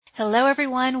Hello,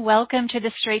 everyone. Welcome to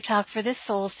the Straight Talk for the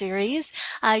Soul series,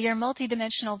 your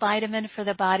multidimensional vitamin for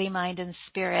the body, mind, and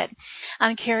spirit.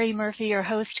 I'm Carrie Murphy, your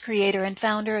host, creator, and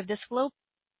founder of this global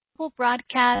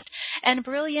broadcast and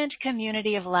brilliant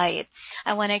community of light.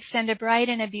 I want to extend a bright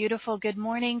and a beautiful good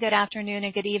morning, good afternoon,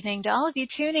 and good evening to all of you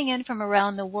tuning in from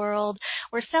around the world.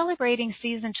 We're celebrating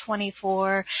season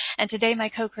 24, and today my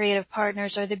co-creative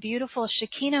partners are the beautiful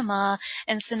Shekhinah Ma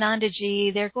and Sananda G.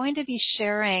 They're going to be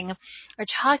sharing or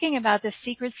talking about the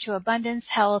secrets to abundance,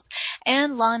 health,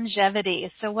 and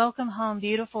longevity. So welcome home,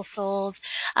 beautiful souls,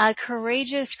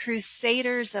 courageous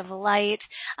crusaders of light.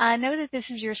 Know that this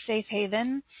is your safe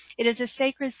haven. It is a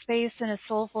sacred space and a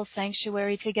soulful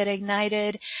sanctuary to get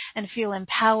ignited and feel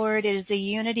empowered. It is a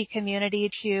unity community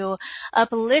to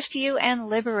uplift you and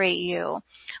liberate you.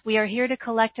 We are here to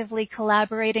collectively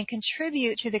collaborate and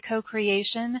contribute to the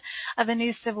co-creation of a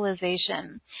new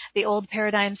civilization. The old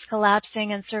paradigms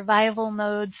collapsing and survival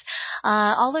modes,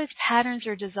 all those patterns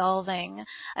are dissolving,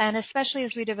 and especially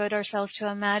as we devote ourselves to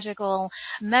a magical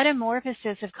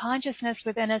metamorphosis of consciousness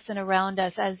within us and around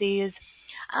us as these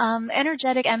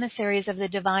energetic emissaries of the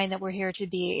divine that we're here to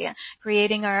be,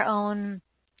 creating our own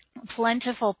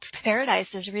plentiful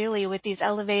paradises, really, with these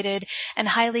elevated and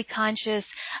highly conscious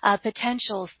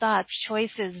potentials, thoughts,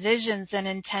 choices, visions, and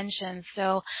intentions.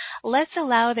 So let's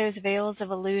allow those veils of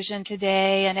illusion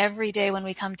today and every day when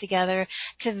we come together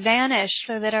to vanish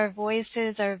so that our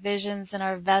voices, our visions, and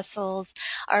our vessels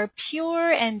are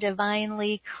pure and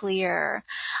divinely clear.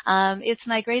 It's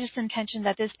my greatest intention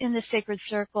that in this sacred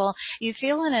circle, you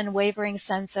feel an unwavering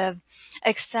sense of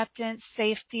acceptance,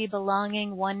 safety,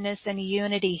 belonging, oneness, and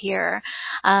unity here.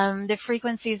 The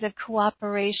frequencies of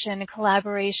cooperation,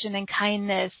 collaboration, and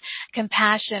kindness,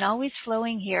 compassion, always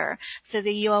flowing here so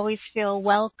that you always feel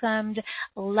welcomed,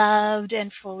 loved,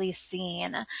 and fully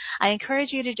seen. I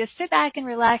encourage you to just sit back and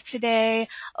relax today,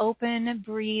 open,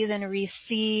 breathe, and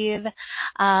receive.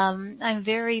 I'm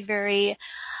very, very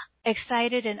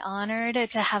excited and honored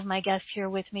to have my guests here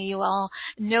with me. You all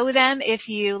know them if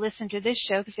you listen to this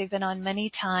show because they've been on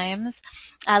many times.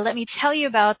 Let me tell you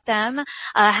about them.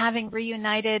 Having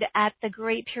reunited at the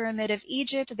Great Pyramid of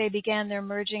Egypt, they began their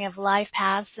merging of life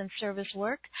paths and service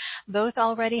work, both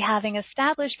already having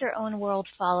established their own world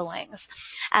followings.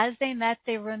 As they met,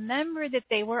 they remembered that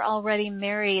they were already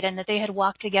married and that they had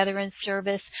walked together in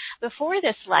service before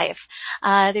this life.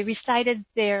 They recited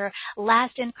their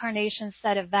last incarnation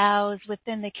set of vows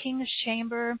within the king's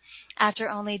chamber after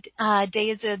only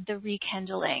days of the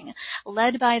rekindling.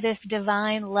 Led by this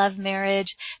divine love marriage,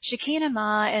 Shekhinah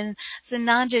Ma and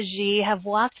Sananda Ji have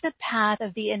walked the path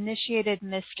of the initiated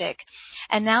mystic,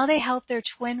 and now they help their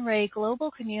twin ray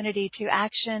global community to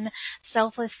action,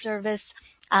 selfless service,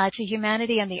 to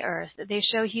humanity and the earth. They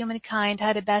show humankind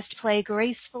how to best play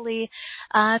gracefully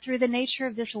through the nature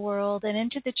of this world and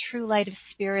into the true light of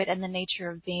spirit and the nature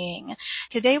of being.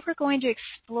 Today we're going to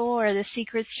explore the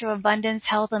secrets to abundance,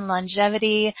 health, and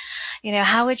longevity. You know,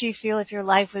 how would you feel if your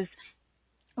life was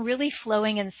really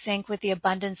flowing in sync with the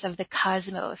abundance of the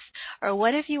cosmos? Or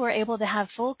what if you were able to have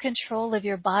full control of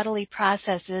your bodily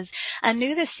processes and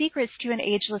knew the secrets to an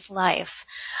ageless life?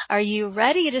 Are you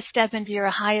ready to step into your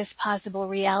highest possible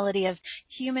reality of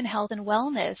human health and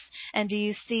wellness? And do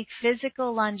you seek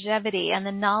physical longevity and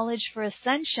the knowledge for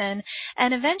ascension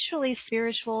and eventually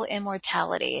spiritual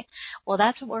immortality? Well,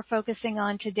 that's what we're focusing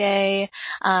on today.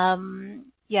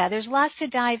 There's lots to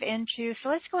dive into, so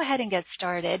let's go ahead and get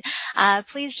started.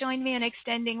 Please join me in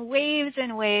extending waves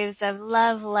and waves of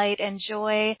love, light, and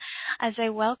joy as I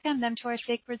welcome them to our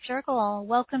sacred circle.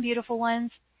 Welcome, beautiful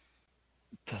ones.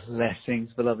 Blessings,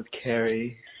 beloved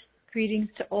Carrie. Greetings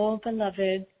to all,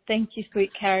 beloved. Thank you,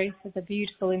 sweet Carrie, for the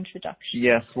beautiful introduction.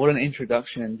 Yes, what an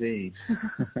introduction indeed.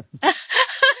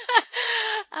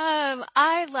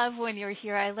 I love when you're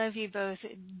here. I love you both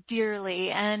dearly.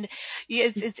 And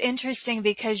it's interesting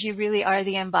because you really are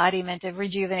the embodiment of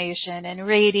rejuvenation and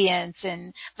radiance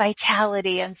and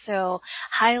vitality. And so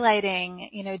highlighting,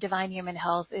 divine human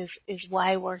health is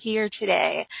why we're here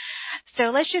today. So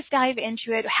let's just dive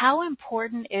into it. How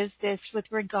important is this with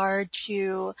regard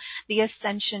to the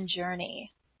ascension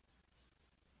journey?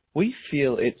 We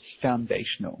feel it's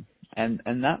foundational. And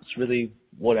that's really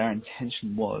what our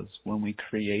intention was when we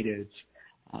created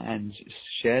and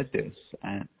shared this.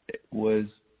 And it was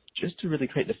just to really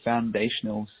create the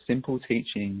foundational, simple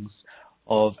teachings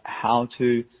of how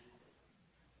to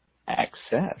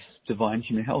access divine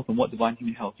human health. And what divine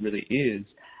human health really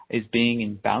is being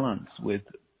in balance with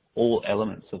all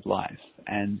elements of life.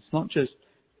 And it's not just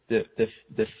the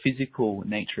physical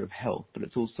nature of health, but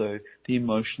it's also the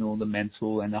emotional, the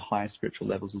mental, and the higher spiritual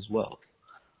levels as well.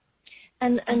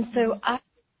 And so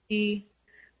actually,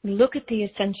 look at the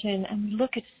ascension and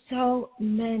look at so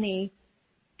many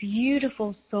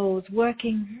beautiful souls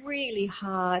working really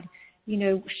hard,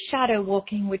 shadow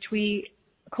walking, which we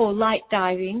call light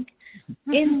diving,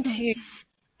 into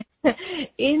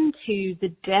the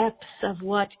depths of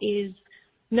what is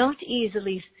not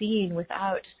easily seen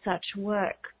without such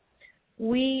work.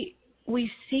 We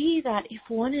see that if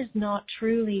one is not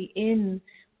truly in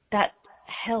that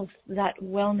health, that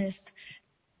wellness,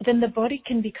 then the body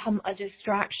can become a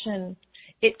distraction.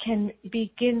 It can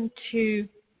begin to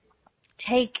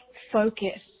take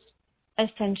focus,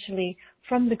 essentially,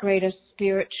 from the greater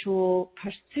spiritual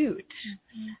pursuit.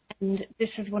 Mm-hmm. And this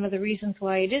is one of the reasons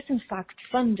why it is, in fact,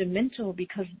 fundamental,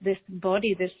 because this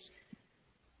body,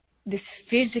 this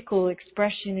physical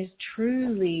expression is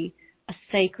truly a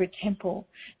sacred temple.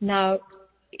 Now,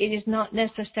 it is not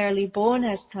necessarily born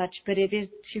as such, but it is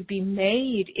to be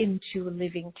made into a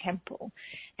living temple.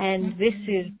 And this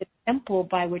is the temple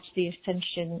by which the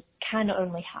ascension can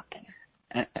only happen.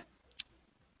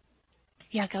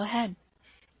 Yeah, go ahead.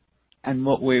 And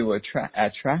what we were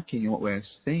tracking and what we're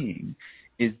seeing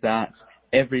is that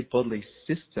every bodily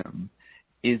system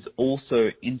is also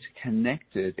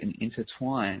interconnected and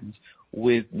intertwined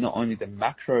with not only the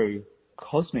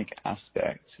macrocosmic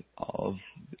aspect of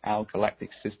our galactic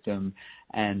system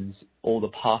and all the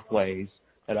pathways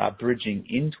that are bridging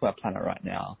into our planet right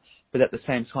now, but at the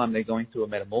same time they're going through a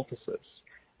metamorphosis.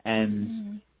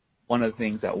 And one of the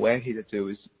things that we're here to do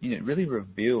is, really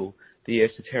reveal the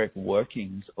esoteric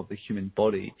workings of the human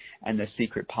body and the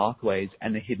secret pathways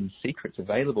and the hidden secrets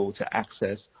available to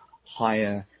access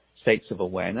higher states of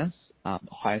awareness,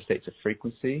 higher states of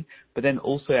frequency, but then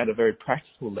also at a very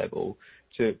practical level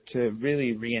to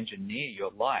really re-engineer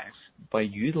your life by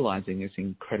utilizing this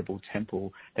incredible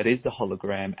temple that is the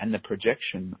hologram and the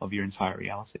projection of your entire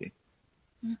reality.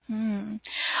 Mm-hmm.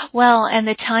 Well, and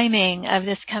the timing of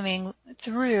this coming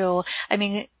through, I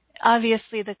mean,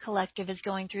 obviously the collective is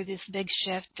going through this big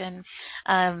shift and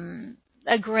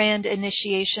a grand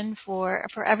initiation for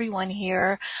everyone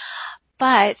here.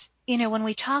 But, when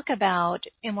we talk about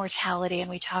immortality and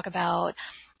we talk about,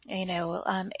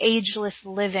 ageless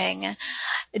living,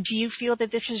 do you feel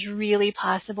that this is really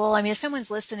possible? I mean, if someone's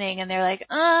listening and they're like,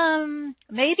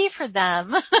 maybe for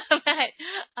them, but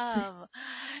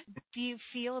do you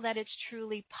feel that it's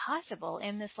truly possible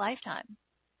in this lifetime?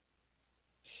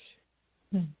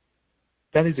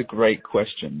 That is a great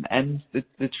question. And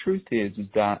the truth is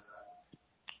that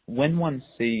when one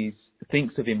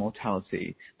thinks of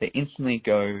immortality, they instantly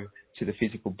go to the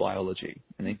physical biology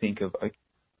and they think of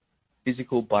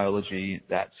physical biology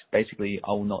that's basically,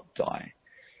 I will not die.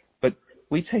 But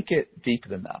we take it deeper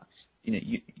than that.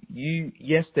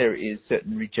 Yes, there is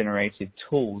certain regenerative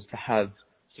tools to have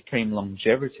supreme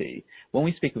longevity. When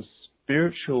we speak of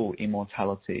spiritual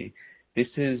immortality,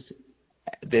 there's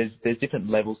different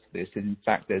levels to this. In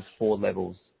fact, there's 4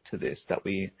 levels to this that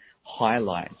we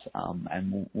highlight,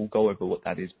 and we'll go over what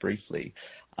that is briefly.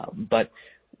 But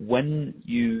when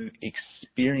you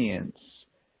experience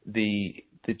the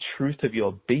truth of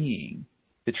your being,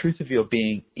 the truth of your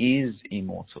being is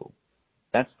immortal.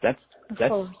 That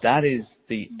is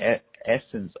the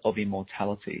essence of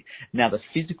immortality. Now, the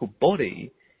physical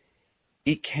body,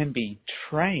 it can be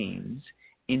trained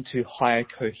into higher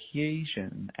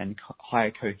cohesion and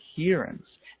higher coherence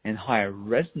and higher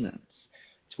resonance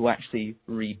to actually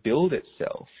rebuild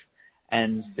itself.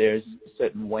 And there's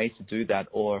certain ways to do that,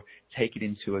 or take it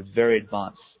into a very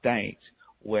advanced state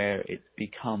where it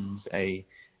becomes a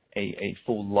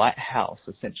full lighthouse,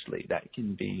 essentially, that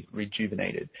can be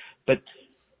rejuvenated. But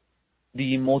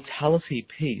the immortality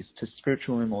piece, to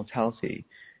spiritual immortality,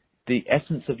 the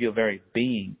essence of your very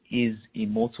being is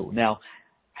immortal. Now,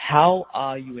 how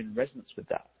are you in resonance with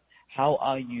that? How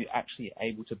are you actually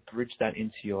able to bridge that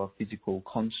into your physical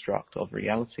construct of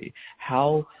reality?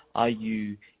 How are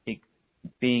you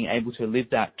being able to live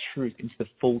that truth into the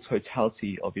full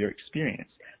totality of your experience?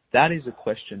 That is a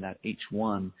question that each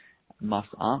one must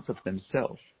answer for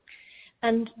themselves.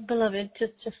 And, beloved,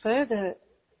 just to further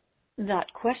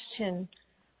that question,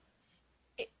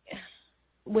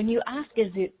 when you ask,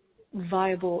 is it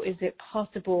viable, is it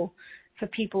possible for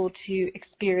people to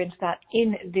experience that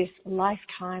in this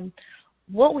lifetime,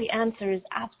 what we answer is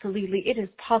absolutely, it is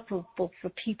possible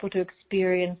for people to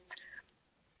experience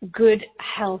good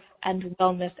health and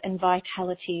wellness and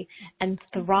vitality and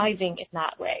thriving in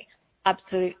that way.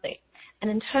 Absolutely. And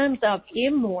in terms of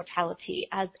immortality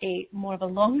as a more of a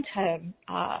long-term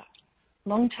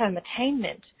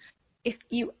attainment, if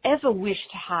you ever wish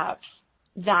to have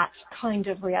that kind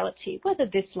of reality, whether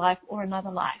this life or another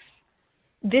life,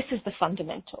 this is the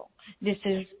fundamental. This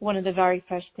is one of the very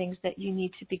first things that you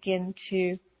need to begin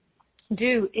to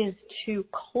do is to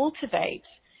cultivate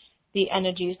the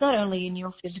energies, not only in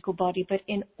your physical body, but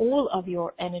in all of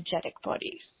your energetic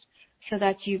bodies, so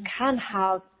that you can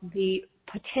have the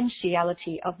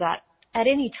potentiality of that at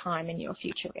any time in your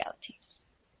future realities.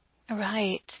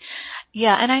 Right.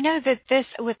 Yeah, and I know that this,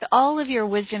 with all of your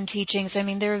wisdom teachings, I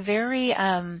mean, they're very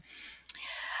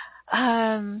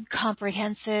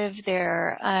comprehensive.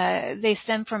 They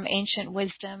stem from ancient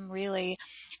wisdom, really,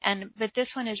 but this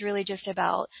one is really just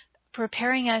about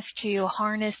preparing us to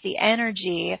harness the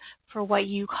energy for what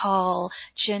you call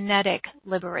genetic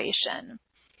liberation.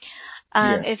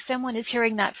 If someone is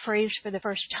hearing that phrase for the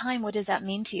first time, what does that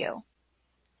mean to you?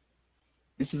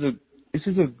 This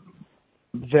is a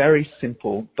very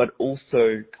simple but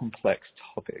also complex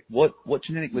topic. What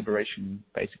genetic liberation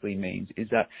basically means is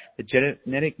that the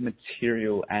genetic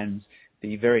material and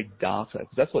the very data,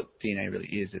 because that's what DNA really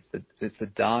is. It's the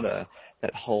data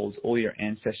that holds all your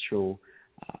ancestral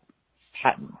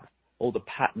patterns, all the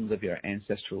patterns of your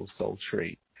ancestral soul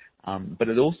tree. But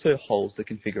it also holds the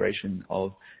configuration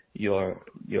of your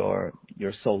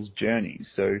soul's journey.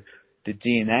 So the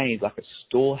DNA is like a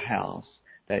storehouse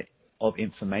of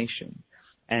information.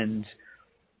 And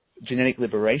genetic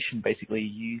liberation, basically,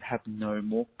 you have no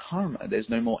more karma. There's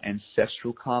no more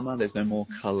ancestral karma. There's no more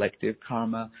collective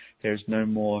karma. There's no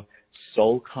more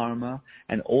soul karma.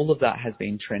 And all of that has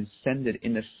been transcended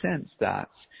in the sense that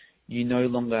you no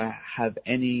longer have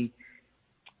any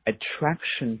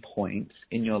attraction points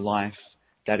in your life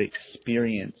that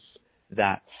experience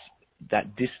that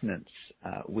dissonance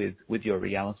with your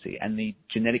reality. And the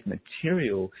genetic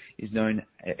material is known,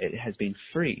 it has been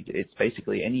freed. It's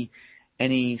basically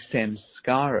any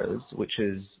samskaras, which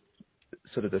is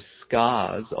sort of the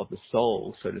scars of the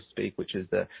soul, so to speak, which is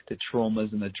the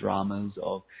traumas and the dramas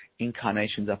of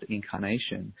incarnations after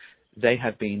incarnation, they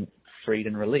have been freed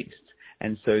and released.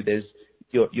 And so there's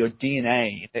your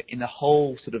DNA, in the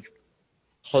whole sort of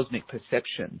cosmic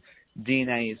perception,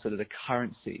 DNA is sort of the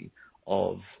currency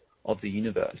of the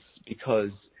universe,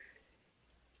 because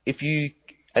if you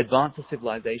advance a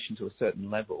civilization to a certain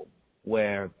level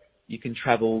where you can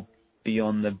travel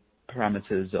beyond the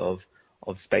parameters of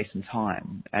space and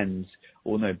time,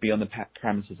 beyond the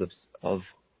parameters of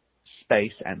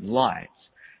space and light,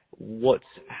 what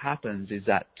happens is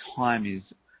that time is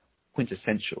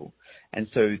quintessential. And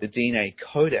so the DNA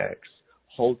codex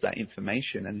holds that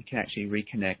information, and it can actually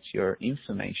reconnect your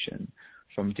information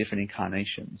from different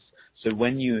incarnations. So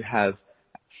when you have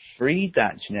freed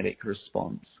that genetic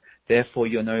response, therefore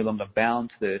you're no longer bound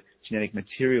to the genetic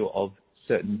material of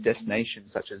certain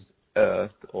destinations such as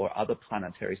Earth or other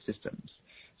planetary systems.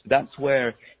 So that's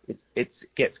where it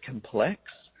gets complex,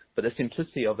 but the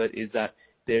simplicity of it is that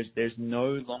there's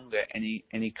no longer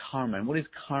any karma. And what is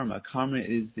karma? Karma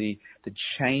is the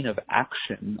chain of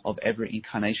action of every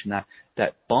incarnation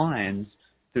that binds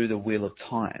through the wheel of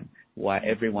time, why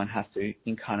everyone has to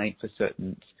incarnate for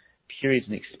certain periods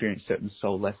and experience certain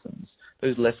soul lessons.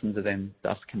 Those lessons are then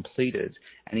thus completed,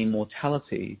 and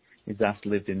immortality is thus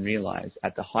lived and realized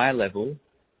at the higher level,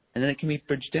 and then it can be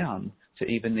bridged down to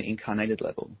even the incarnated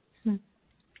level.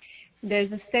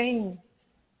 There's a saying,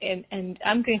 and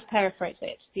I'm going to paraphrase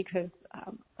it because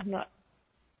I'm not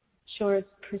sure it's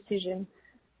precision,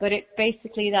 but it's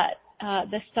basically that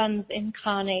the sons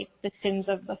incarnate the sins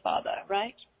of the father,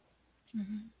 right?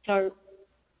 Mm-hmm. So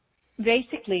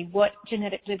basically what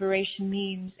genetic liberation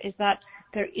means is that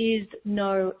there is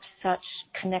no such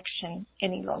connection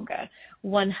any longer.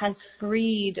 One has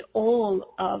freed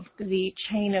all of the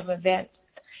chain of events,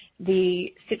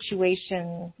 the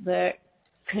situations, the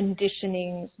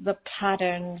conditionings, the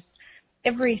patterns,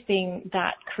 everything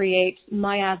that creates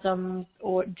miasms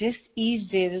or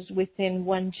dis-eases within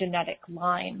one genetic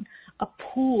line, a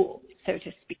pool, so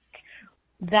to speak.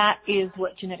 That is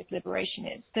what genetic liberation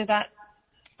is. So that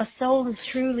a soul is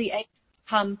truly able to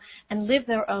come and live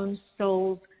their own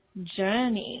soul's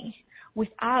journey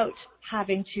without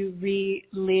having to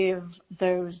relive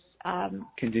those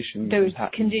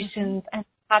conditions and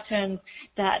patterns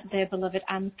that their beloved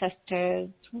ancestors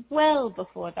well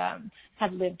before them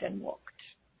had lived and walked.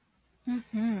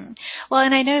 Mm-hmm. Well,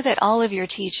 and I know that all of your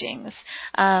teachings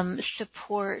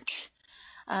support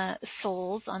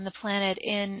souls on the planet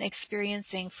in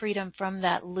experiencing freedom from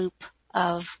that loop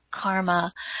of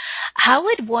karma. How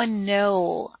would one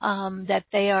know that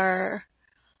they are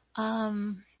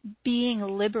being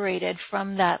liberated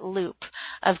from that loop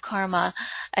of karma?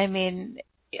 I mean,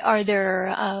 are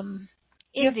there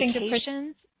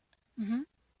indications?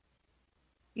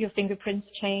 Your fingerprints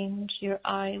change, your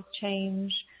eyes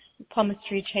change,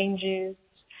 palmistry changes.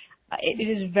 It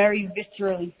is very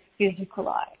viscerally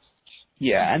physicalized.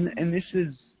 Yeah, and this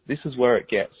is is where it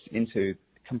gets into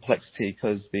complexity,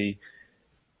 because the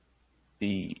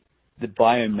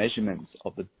biomeasurements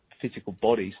of the physical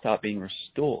body start being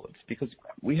restored, because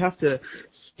we have to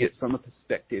see it from a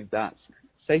perspective that,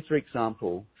 say for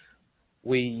example,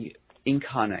 we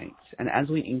incarnate, and as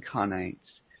we incarnate,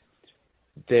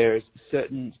 there's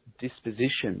certain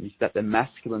dispositions that the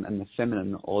masculine and the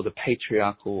feminine, or the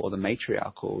patriarchal or the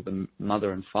matriarchal, the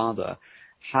mother and father,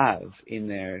 have in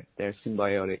their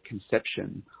symbiotic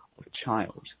conception of a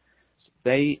child.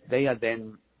 They are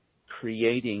then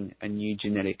creating a new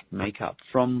genetic makeup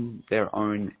from their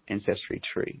own ancestry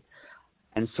tree.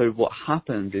 And so what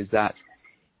happens is that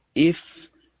if,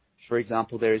 for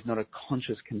example, there is not a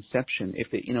conscious conception,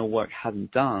 if the inner work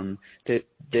hasn't done,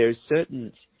 there's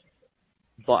certain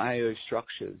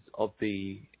biostructures of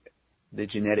the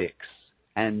genetics,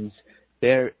 and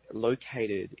they're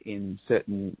located in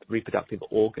certain reproductive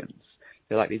organs.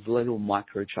 They're like these little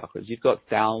micro chakras. You've got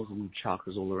thousands of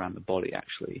chakras all around the body,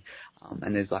 actually.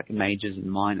 And there's like majors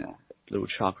and minor little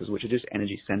chakras, which are just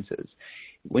energy sensors.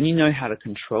 When you know how to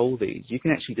control these, you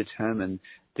can actually determine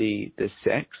the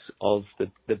sex of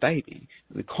the baby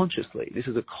consciously. This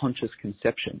is a conscious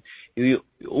conception. You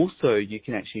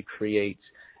can actually create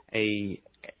the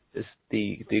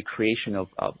creation of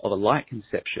a light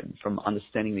conception from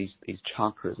understanding these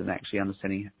chakras and actually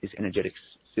understanding this energetic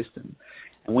system.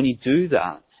 And when you do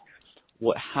that,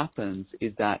 what happens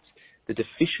is that the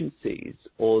deficiencies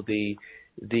or the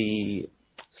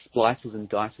splices and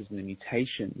dices and the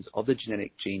mutations of the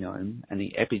genetic genome and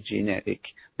the epigenetic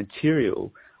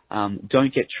material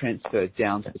don't get transferred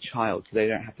down to the child, so they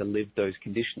don't have to live those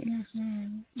conditionings.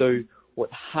 Mm-hmm. So what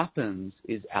happens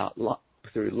is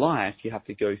through life, you have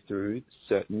to go through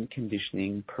certain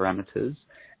conditioning parameters,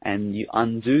 and you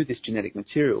undo this genetic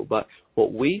material. But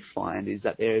what we find is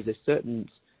that there's certain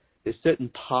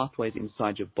pathways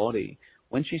inside your body.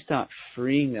 Once you start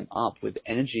freeing them up with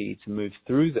energy to move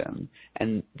through them,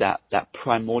 and that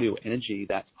primordial energy,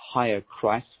 that higher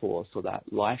Christ force or that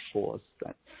life force,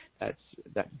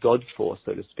 that God force,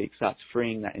 so to speak, starts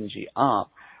freeing that energy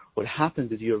up, what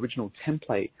happens is your original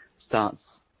template starts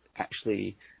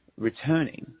actually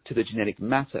returning to the genetic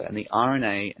matter, and the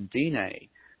RNA and DNA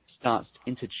starts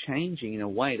interchanging in a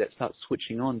way that starts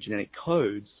switching on genetic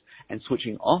codes and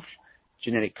switching off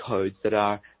genetic codes that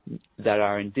are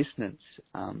in dissonance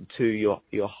to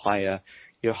your higher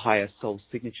soul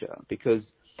signature, because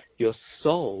your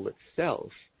soul itself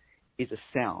is a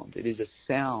sound. It is a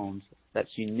sound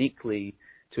that's uniquely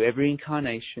to every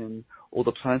incarnation, all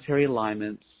the planetary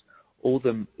alignments, all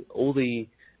the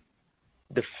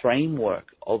framework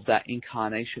of that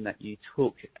incarnation that you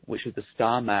took, which is the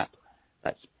star map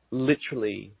that's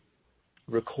literally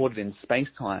recorded in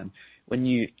space-time. When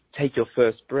you take your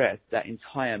first breath, that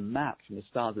entire map from the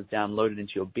stars is downloaded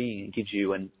into your being and gives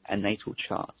you a natal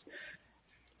chart.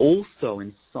 Also,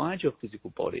 inside your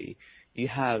physical body, you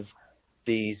have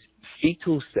these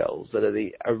fetal cells that are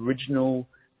the original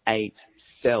 8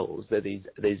 cells. They're these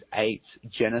 8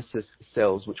 Genesis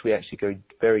cells, which we actually go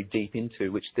very deep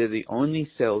into, which they're the only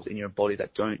cells in your body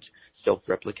that don't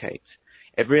self-replicate.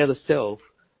 Every other cell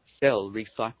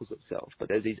recycles itself, but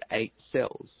there's these 8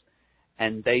 cells,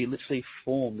 and they literally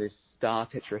form this star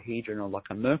tetrahedron, or like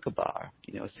a Merkaba,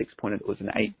 a 6-pointed, it was an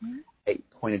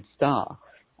 8-pointed star.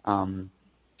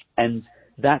 And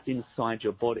that's inside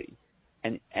your body.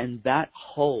 And that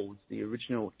holds the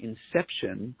original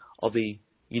inception of the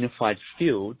unified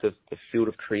field, the field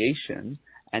of creation,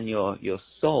 and your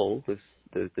soul,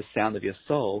 the sound of your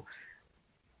soul,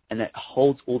 and that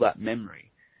holds all that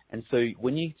memory. And so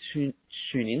when you tune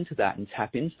into that and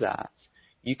tap into that,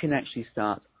 you can actually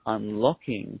start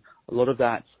unlocking a lot of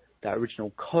that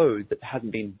original code that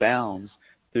hasn't been bound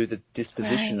through the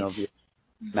disposition of your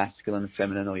masculine and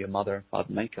feminine, or your mother and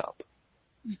father makeup.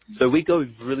 Mm-hmm. So we go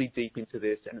really deep into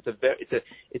this, and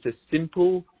it's a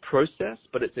simple process,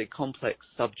 but it's a complex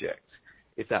subject,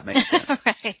 if that makes sense.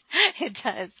 Right,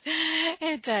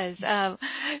 it does.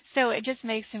 So it just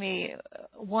makes me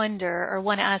wonder, or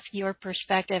want to ask your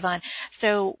perspective on,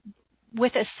 so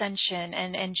with ascension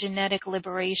and genetic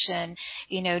liberation,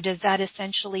 does that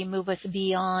essentially move us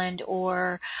beyond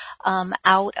or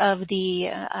out of the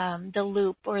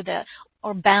loop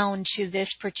or bound to this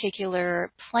particular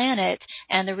planet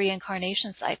and the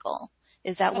reincarnation cycle?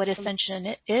 Is that what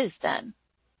ascension is then?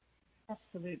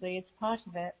 Absolutely, it's part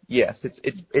of it. Yes,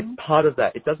 it's part of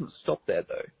that. It doesn't stop there,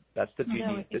 though. That's the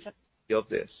beauty of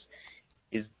this.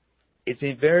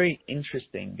 It's very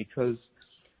interesting, because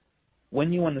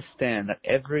when you understand that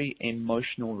every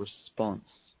emotional response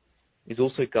is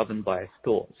also governed by a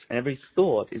thought, and every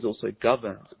thought is also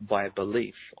governed by a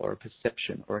belief or a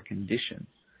perception or a condition,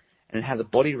 And how the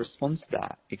body responds to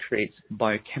that, it creates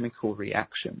biochemical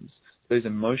reactions. Those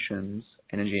emotions,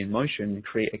 energy and motion,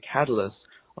 create a catalyst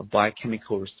of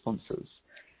biochemical responses.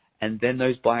 And then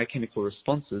those biochemical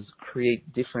responses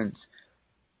create different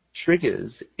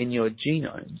triggers in your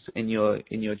genomes, in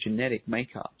your genetic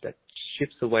makeup, that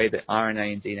shifts the way that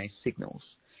RNA and DNA signals.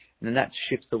 And then that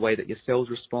shifts the way that your cells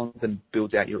respond and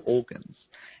builds out your organs.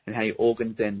 And how your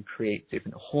organs then create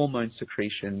different hormone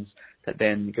secretions that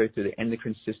then go through the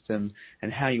endocrine system,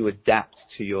 and how you adapt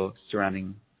to your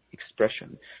surrounding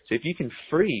expression. So if you can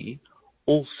free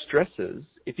all stresses,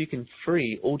 if you can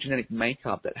free all genetic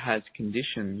makeup that has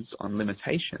conditions on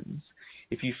limitations,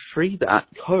 if you free that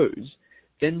code,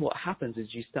 then what happens is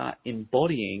you start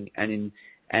embodying and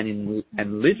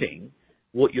living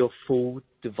what your full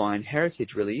divine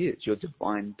heritage really is, your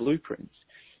divine blueprints,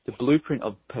 the blueprint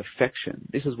of perfection.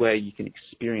 This is where you can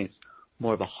experience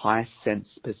more of a high sense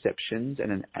perceptions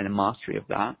and a mastery of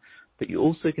that, but you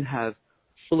also can have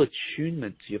full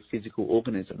attunement to your physical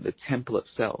organism, the temple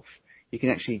itself. You can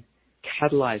actually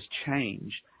catalyze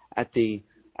change at the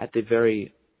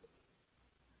very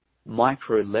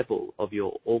micro level of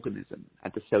your organism,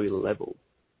 at the cellular level.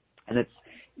 And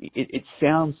it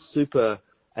sounds super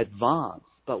advanced,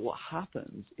 but what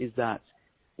happens is that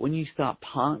when you start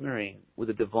partnering with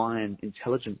a divine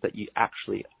intelligence that you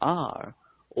actually are,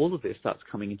 all of this starts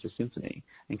coming into symphony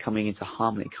and coming into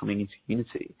harmony, coming into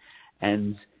unity.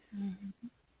 And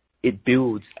it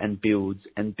builds and builds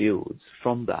and builds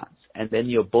from that. And then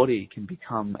your body can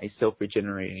become a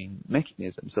self-regenerating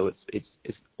mechanism. So it's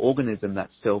an organism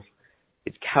that's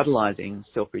it's catalyzing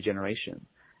self-regeneration.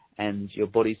 And your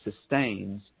body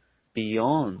sustains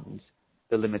beyond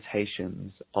the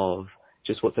limitations of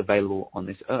just what's available on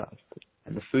this earth,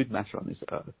 and the food matter on this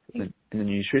earth, and the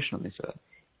nutrition on this earth.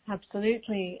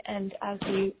 Absolutely. And as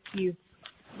you've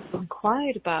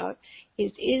inquired about,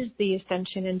 is the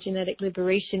ascension and genetic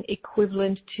liberation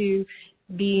equivalent to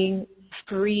being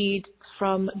freed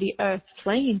from the earth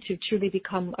plane to truly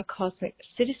become a cosmic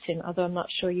citizen? Although I'm not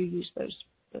sure you use those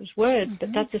words,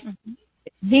 but that's what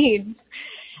it means.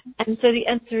 And so the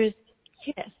answer is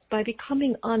yes. By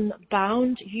becoming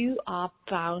unbound, you are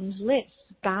boundless.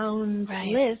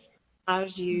 Boundless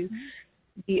allows you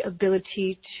the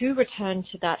ability to return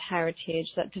to that heritage,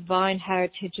 that divine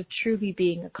heritage of truly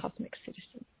being a cosmic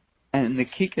citizen. And the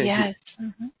kicker here,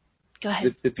 Go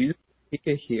ahead. The beautiful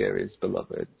kicker here is,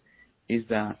 beloved, is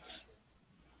that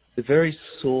the very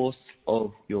source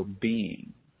of your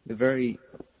being, the very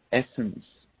essence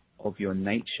of your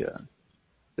nature,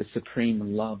 the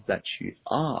supreme love that you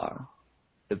are,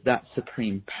 that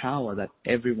supreme power that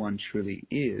everyone truly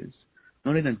is,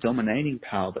 not in a dominating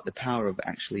power, but the power of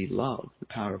actually love, the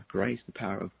power of grace, the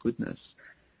power of goodness,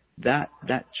 that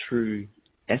true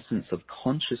essence of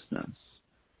consciousness,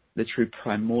 the true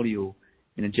primordial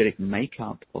energetic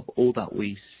makeup of all that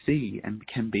we see and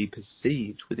can be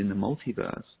perceived within the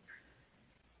multiverse,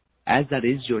 as that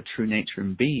is your true nature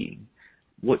and being,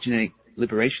 what genetic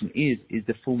liberation is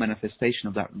the full manifestation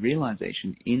of that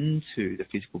realization into the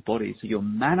physical body. So you're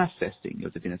manifesting your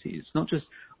divinity. It's not just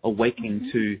awakening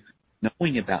to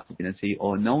knowing about divinity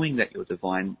or knowing that you're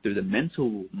divine through the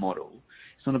mental model.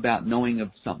 It's not about knowing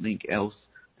of something else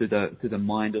through the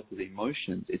mind or through the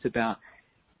emotions. It's about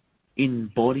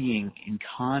embodying,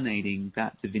 incarnating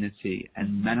that divinity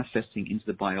and manifesting into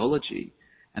the biology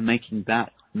and making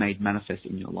that made manifest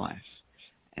in your life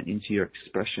and into your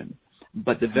expression.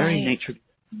 But the very nature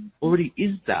already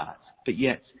is that, but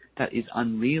yet that is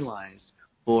unrealized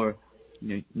for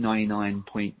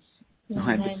 99.9%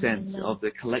 of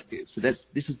the collective. So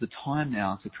this is the time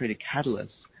now to create a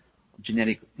catalyst of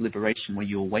genetic liberation where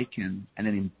you awaken and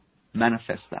then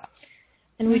manifest that.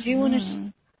 And we do want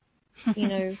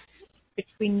to,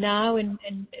 between now and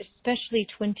especially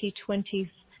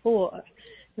 2024,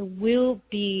 there will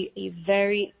be a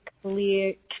very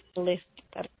clear catalyst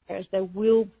that occurs. There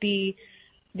will be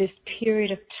this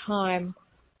period of time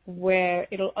where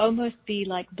it'll almost be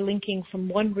like blinking from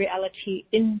one reality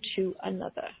into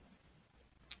another.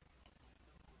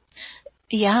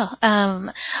 Yeah.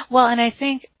 Well, and I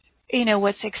think,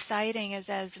 what's exciting is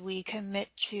as we commit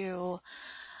to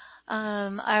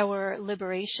our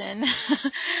liberation,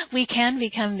 we can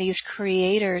become these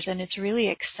creators, and it's really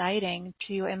exciting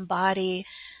to embody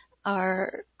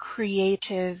our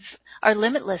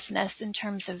limitlessness in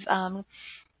terms of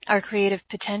our creative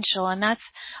potential. And that's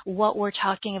what we're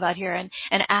talking about here, and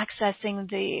accessing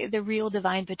the real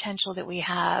divine potential that we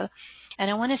have. And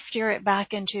I want to steer it back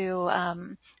into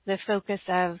the focus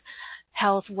of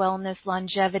health, wellness,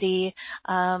 longevity,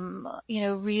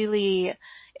 really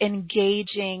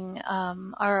engaging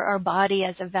our body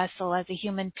as a vessel, as a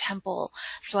human temple.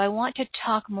 So I want to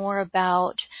talk more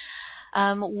about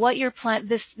what your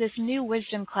this new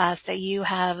wisdom class that you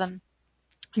have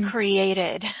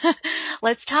created.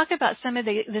 Let's talk about some of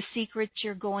the secrets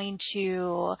you're going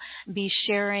to be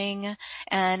sharing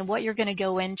and what you're going to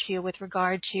go into with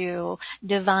regard to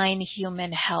divine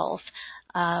human health.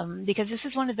 Because this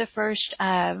is one of the first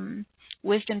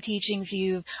wisdom teachings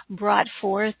you've brought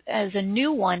forth as a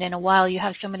new one in a while. You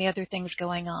have so many other things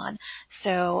going on.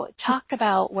 So talk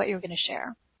about what you're going to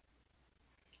share.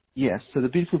 Yes. So the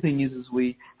beautiful thing is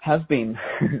we have been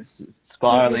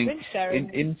spiraling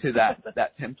into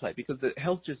that template, because the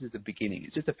health just is a beginning.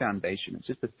 It's just a foundation. It's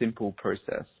just a simple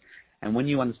process. And when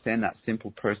you understand that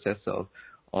simple process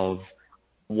of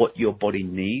what your body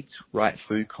needs, right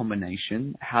food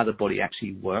combination, how the body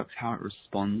actually works, how it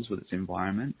responds with its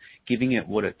environment, giving it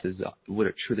what it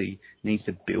truly needs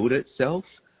to build itself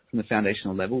from the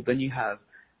foundational level, then you have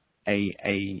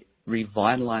a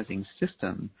revitalizing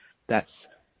system that's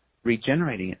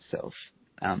regenerating itself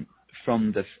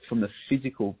from the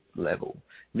physical level.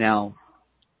 Now,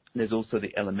 there's also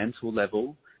the elemental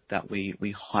level that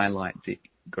we highlight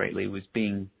greatly, was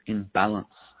being in balance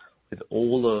with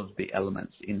all of the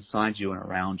elements inside you and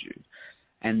around you.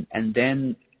 And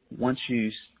then once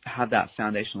you have that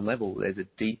foundational level, there's a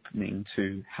deepening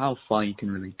to how far you can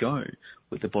really go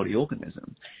with the body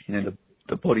organism.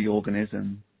 The body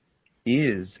organism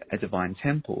is a divine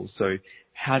temple. So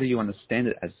how do you understand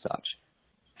it as such?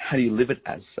 How do you live it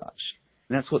as such?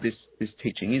 And that's what this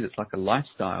teaching is. It's like a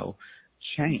lifestyle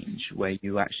change where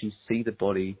you actually see the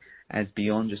body as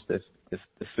beyond just the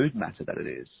food matter that it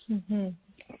is. Mm-hmm.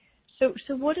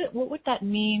 So what would that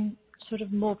mean sort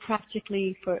of more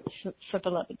practically for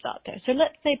beloveds out there? So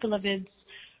let's say beloveds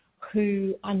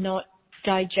who are not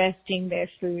digesting their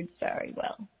foods very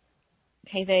well.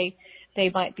 Okay, they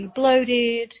might be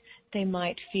bloated. They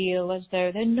might feel as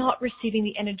though they're not receiving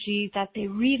the energy that they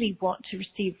really want to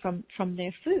receive from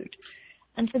their food.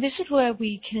 And so this is where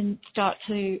we can start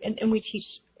to, and we teach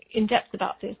in depth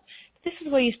about this. This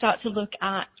is where you start to look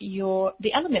at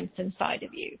the elements inside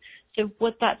of you. So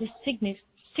what that is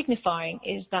signifying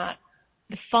is that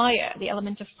the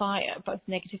element of fire, both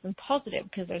negative and positive,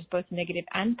 because there's both negative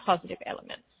and positive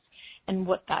elements. And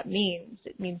what that means,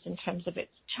 it means in terms of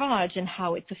its charge and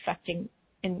how it's affecting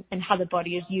and how the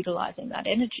body is utilizing that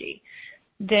energy,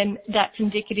 then that's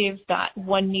indicative that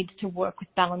one needs to work with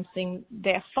balancing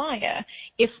their fire.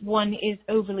 If one is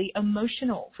overly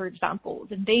emotional, for example,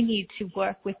 then they need to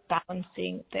work with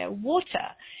balancing their water.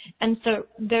 And so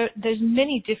there's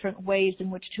many different ways in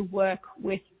which to work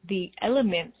with the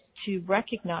elements to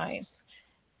recognize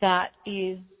that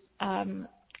is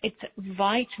it's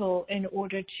vital in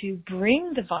order to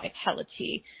bring the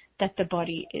vitality that the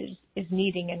body is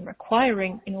needing and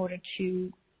requiring in order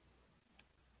to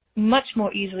much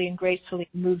more easily and gracefully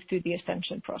move through the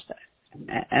ascension process.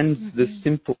 And the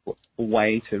simple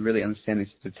way to really understand this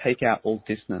is to take out all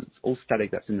dissonance, all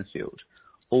static that's in the field,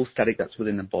 all static that's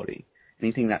within the body,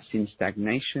 anything that's in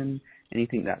stagnation,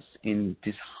 anything that's in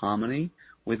disharmony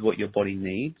with what your body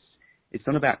needs. It's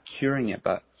not about curing it,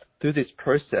 but through this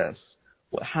process,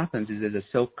 what happens is there's a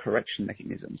self-correction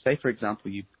mechanism. Say, for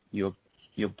example,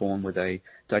 you're born with a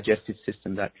digestive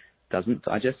system that doesn't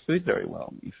digest food very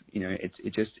well.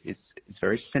 It's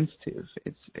very sensitive.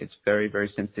 It's very,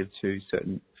 very sensitive to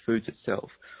certain foods itself.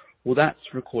 Well, that's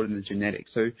recorded in the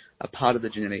genetics. So a part of the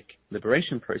genetic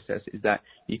liberation process is that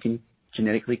you can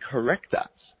genetically correct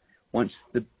that. Once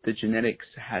the genetics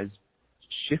has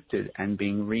shifted and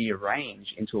being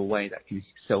rearranged into a way that can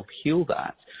self-heal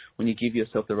that, when you give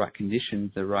yourself the right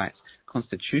conditions, the right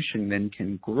constitution, then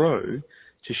can grow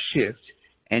to shift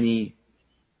any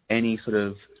sort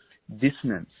of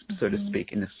dissonance, so to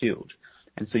speak, in the field.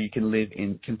 And so you can live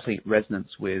in complete resonance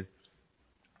with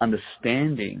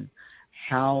understanding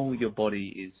how your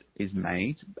body is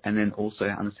made, and then also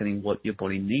understanding what your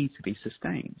body needs to be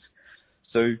sustained.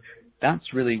 So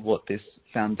that's really what this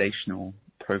foundational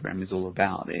program is all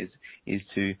about, is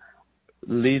to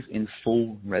live in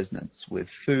full resonance with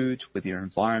food, with your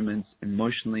environment,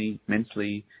 emotionally,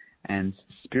 mentally, and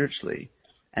spiritually.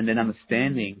 And then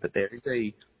understanding that there is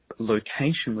a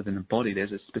location within the body.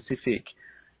 There's a specific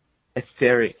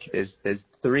etheric, there's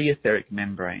 3 etheric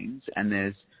membranes, and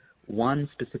there's one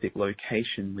specific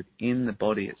location within the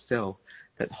body itself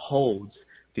that holds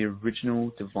the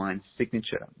original divine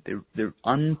signature, the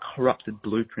uncorrupted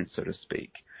blueprint, so to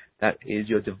speak. That is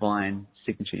your divine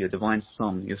signature, your divine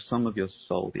song, your song of your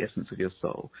soul, the essence of your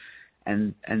soul.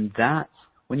 And that,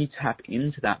 when you tap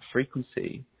into that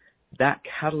frequency, that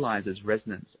catalyzes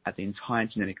resonance at the entire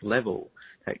genetic level,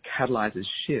 that catalyzes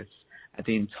shifts at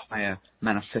the entire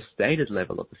manifested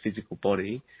level of the physical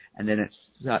body, and then it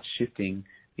starts shifting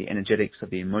the energetics of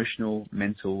the emotional,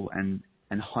 mental, and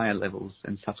higher levels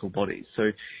and subtle bodies.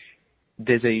 So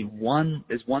there's one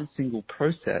single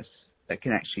process that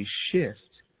can actually shift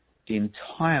the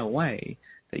entire way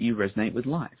that you resonate with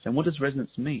life. And what does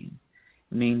resonance mean?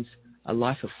 It means a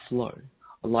life of flow,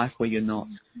 a life where you're not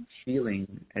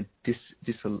feeling a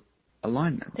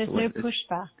disalignment. There's no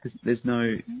pushback. There's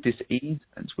no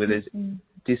diseasement, where there's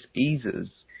diseases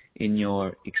in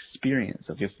your experience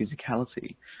of your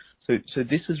physicality. So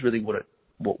this is really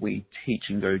what we teach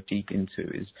and go deep into,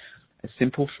 is a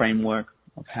simple framework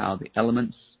of how the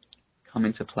elements come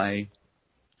into play,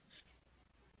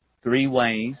 3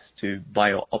 ways to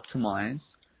bio-optimize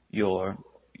your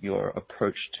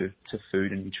approach to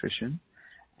food and nutrition,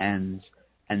 and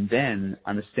then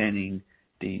understanding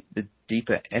the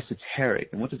deeper esoteric.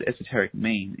 And what does esoteric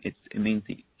mean? It means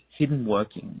the hidden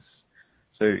workings.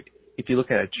 So if you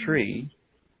look at a tree,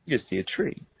 you just see a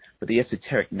tree. But the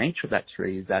esoteric nature of that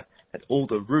tree is that all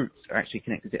the roots are actually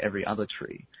connected to every other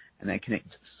tree, and they're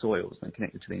connected to the soils, and they're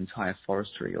connected to the entire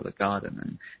forestry or the garden,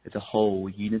 and it's a whole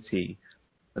unity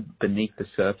beneath the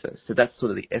surface. So that's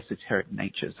sort of the esoteric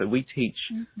nature. So we teach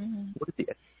what is the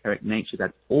esoteric nature,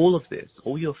 that all of this,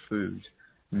 all your food,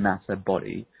 matter,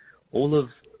 body,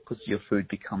 because your food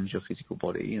becomes your physical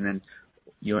body, and then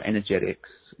your energetics,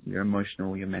 your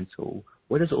emotional, your mental,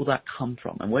 where does all that come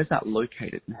from, and where's that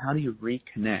located, and how do you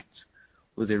reconnect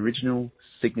with the original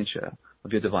signature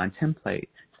of your divine template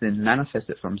to then manifest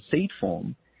it from seed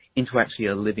form into actually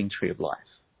a living tree of life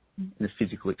in a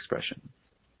physical expression?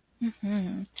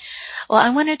 Well,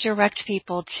 I want to direct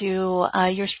people to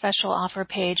your special offer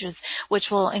pages, which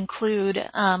will include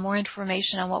more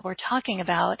information on what we're talking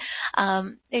about.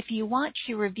 If you want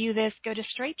to review this, go to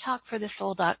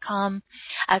straighttalkforthesoul.com,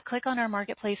 click on our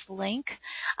marketplace link,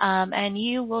 and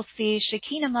you will see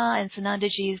Shekinah and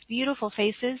Sanandaji's beautiful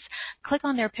faces. Click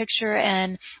on their picture,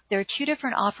 and there are 2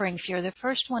 different offerings here. The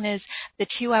first one is the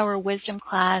 2-hour wisdom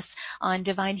class on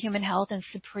divine human health and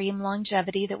supreme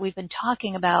longevity that we've been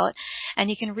talking about. And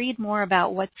you can read more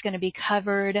about what's going to be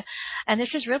covered. And this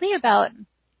is really about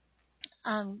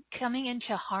coming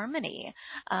into harmony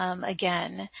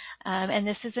again. And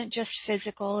this isn't just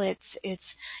physical. It's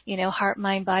heart,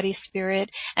 mind, body, spirit.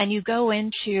 And you go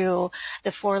into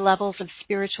the 4 levels of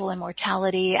spiritual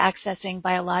immortality, accessing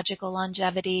biological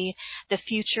longevity, the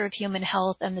future of human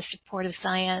health and the support of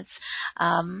science,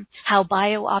 how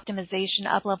bio-optimization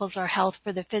uplevels our health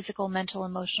for the physical, mental,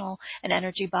 emotional, and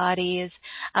energy bodies.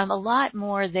 A lot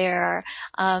more there.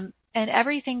 And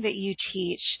everything that you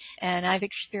teach, and I've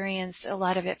experienced a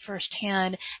lot of it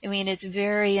firsthand, I mean, it's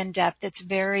very in-depth, it's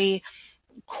very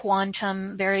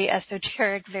quantum, very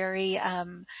esoteric, very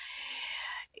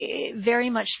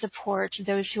much support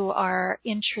those who are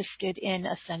interested in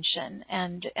ascension,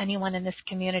 and anyone in this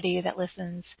community that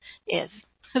listens is.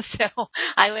 So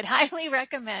I would highly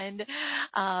recommend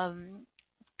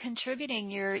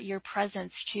contributing your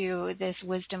presence to this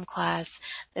wisdom class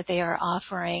that they are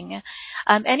offering.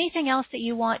 Anything else that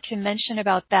you want to mention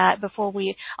about that before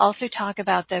we also talk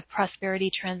about the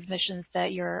prosperity transmissions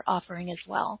that you're offering as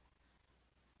well?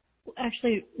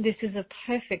 Actually, this is a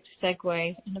perfect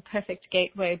segue and a perfect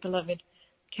gateway, beloved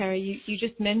Carrie. You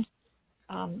just mentioned,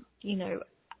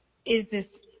 is this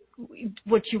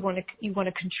what you want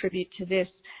to contribute to this?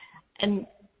 And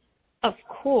of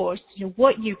course,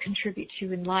 what you contribute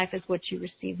to in life is what you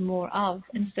receive more of.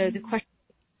 And so the question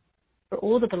for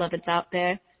all the beloveds out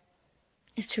there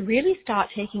is to really start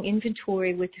taking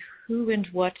inventory with who and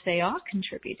what they are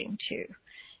contributing to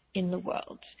in the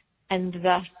world. And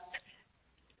thus,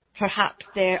 perhaps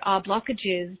there are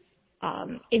blockages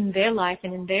in their life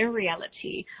and in their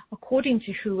reality according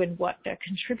to who and what they're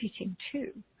contributing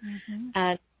to.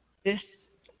 And this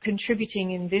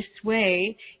contributing in this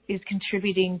way is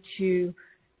contributing to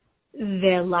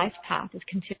their life path, is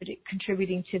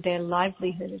contributing to their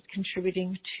livelihood, is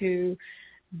contributing to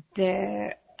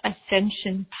their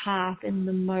ascension path in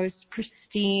the most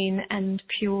pristine and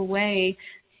pure way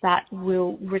that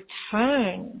will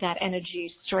return that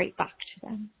energy straight back to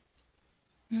them.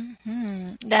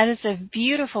 That is a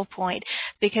beautiful point,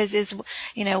 because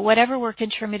whatever we're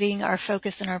contributing our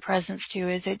focus and our presence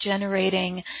to, is it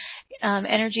generating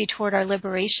energy toward our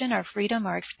liberation, our freedom,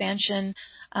 our expansion,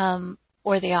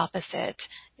 or the opposite,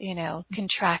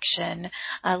 contraction,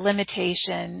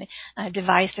 limitation,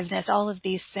 divisiveness, all of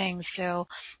these things. So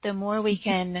the more we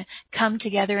can come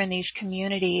together in these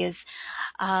communities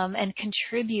and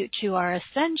contribute to our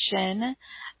ascension,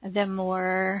 the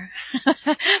more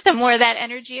the more that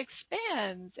energy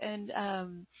expands,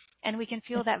 and we can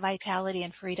feel that vitality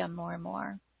and freedom more and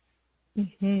more.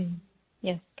 Mm-hmm.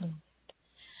 Yes.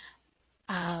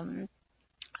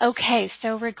 Okay,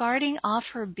 so regarding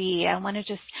Offer B, I want to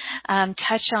just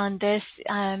touch on this.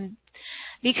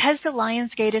 Because the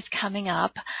Lionsgate is coming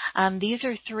up, these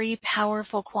are 3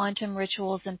 powerful quantum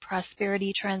rituals and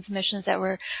prosperity transmissions that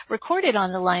were recorded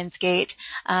on the Lionsgate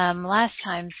last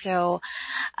time. So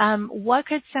what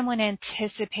could someone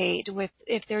anticipate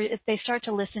if they start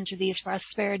to listen to these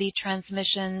prosperity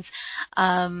transmissions?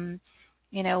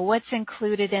 What's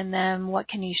included in them? What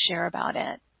can you share about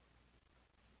it?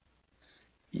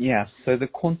 Yeah, so the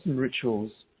quantum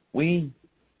rituals, we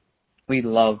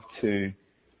love to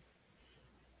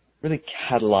really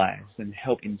catalyze and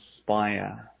help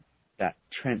inspire that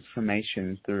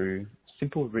transformation through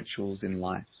simple rituals in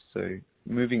life. So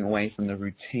moving away from the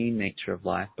routine nature of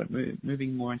life, but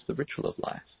moving more into the ritual of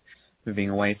life, moving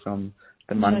away from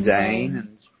the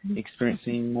mundane and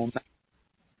experiencing more,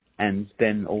 and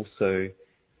then also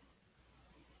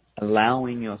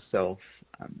allowing yourself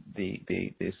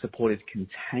the supportive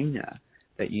container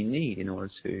that you need in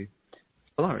order to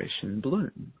flourish and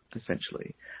bloom,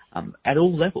 essentially, at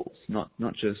all levels, not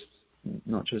just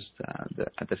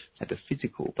at the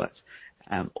physical, but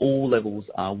all levels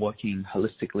are working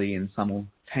holistically and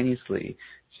simultaneously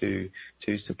to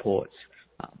support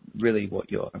really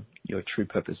what your true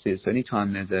purpose is. So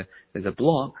anytime there's a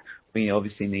block, we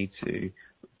obviously need to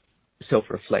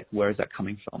self-reflect, where is that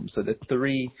coming from. So the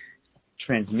 3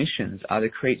 transmissions are to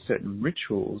create certain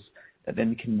rituals that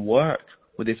then can work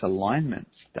with this alignment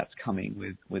that's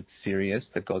coming with Sirius,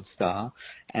 the God Star,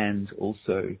 and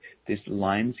also this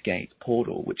Lionsgate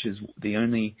portal, which is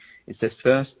it's the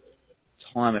first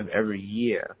time of every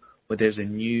year where there's a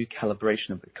new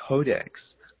calibration of the codex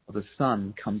of the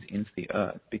sun comes into the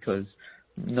earth, because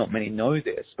not many know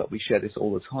this, but we share this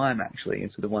all the time, actually.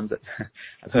 And so the ones that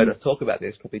have heard us talk about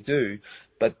this probably do.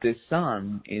 But the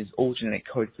sun is all genetic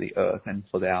code for the earth and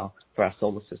for our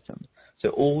solar system. So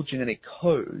all genetic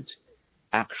code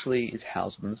actually is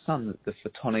housed in the sun, the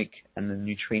photonic and the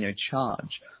neutrino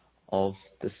charge of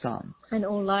the sun. And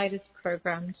all light is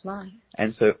programmed light.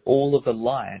 And so all of the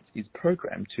light is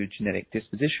programmed to genetic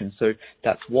disposition. So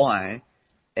that's why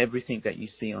everything that you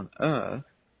see on Earth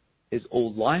is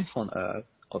all life on Earth,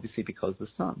 obviously because of the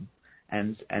sun.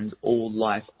 And all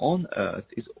life on Earth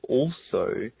is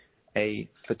also a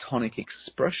photonic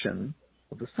expression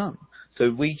of the sun. So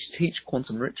we teach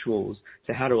quantum rituals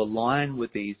to how to align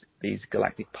with these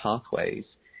galactic pathways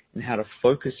and how to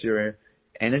focus your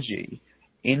energy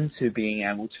into being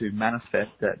able to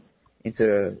manifest that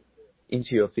into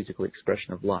your physical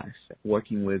expression of life,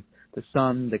 working with the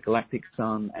sun, the galactic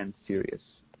sun, and Sirius.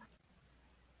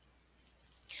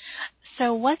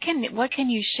 So what can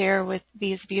you share with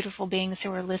these beautiful beings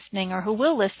who are listening or who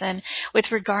will listen with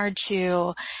regard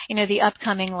to, the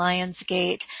upcoming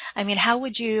Lionsgate? I mean, how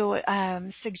would you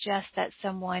suggest that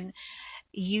someone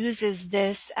uses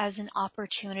this as an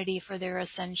opportunity for their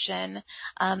ascension?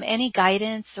 Any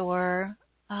guidance or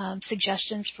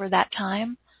suggestions for that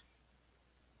time?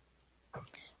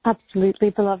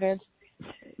 Absolutely, beloved.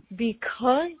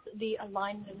 Because the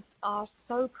alignments are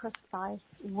so precise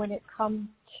when it comes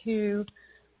to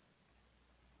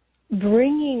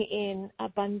bringing in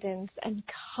abundance and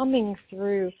coming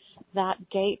through that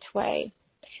gateway,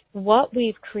 what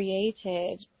we've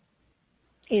created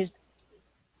is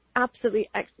absolutely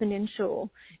exponential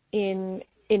in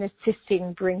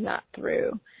assisting bring that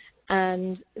through.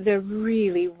 And they're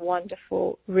really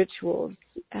wonderful rituals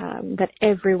that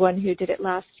everyone who did it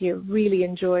last year really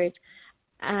enjoyed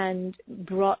and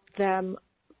brought them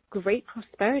great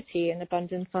prosperity and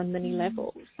abundance on many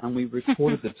levels. And we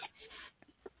recorded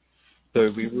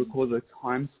the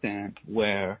timestamp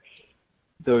where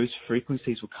those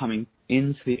frequencies were coming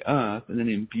into the earth and then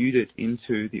imbued it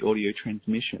into the audio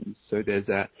transmissions. So there's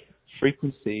that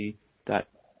frequency that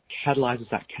catalyzes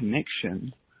that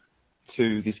connection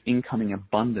to this incoming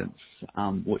abundance,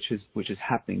 which is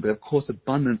happening. But of course,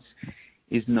 abundance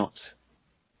is not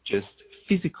just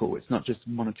physical. It's not just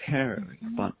monetary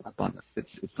abundance.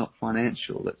 It's not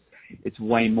financial. It's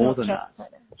way more than that.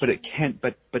 But it can.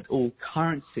 But all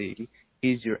currency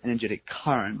is your energetic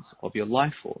current of your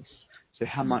life force. So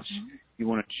how much you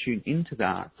want to tune into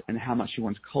that and how much you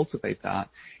want to cultivate that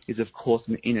is, of course,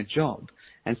 an inner job.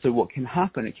 And so what can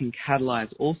happen? It can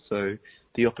catalyze also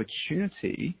the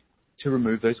opportunity to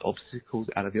remove those obstacles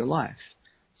out of your life.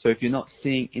 So if you're not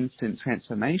seeing instant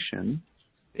transformation,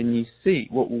 then you see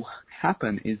what will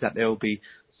happen is that there will be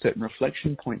certain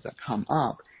reflection points that come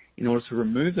up in order to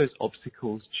remove those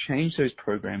obstacles, change those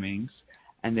programmings,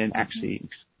 and then actually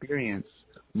experience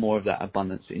more of that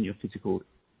abundance in your physical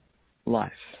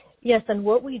life. Yes, and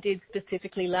what we did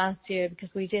specifically last year, because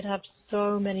we did have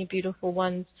so many beautiful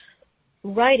ones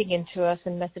writing into us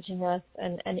and messaging us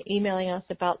and emailing us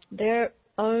about their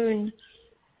own,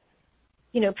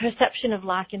 perception of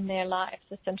lack in their lives,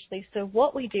 essentially. So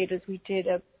what we did is we did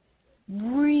a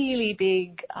really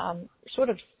big sort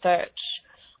of search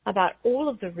about all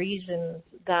of the reasons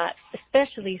that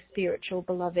especially spiritual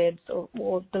beloveds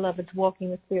or beloveds walking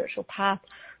the spiritual path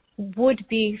would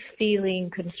be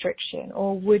feeling constriction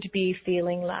or would be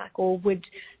feeling lack or would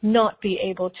not be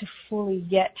able to fully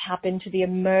yet tap into the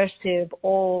immersive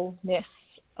allness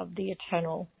of the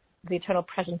eternal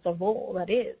presence of all that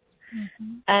is.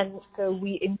 Mm-hmm. And so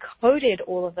we encoded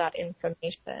all of that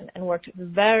information and worked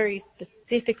very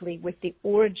specifically with the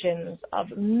origins of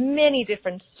many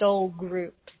different soul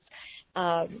groups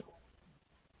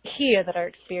here that are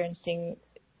experiencing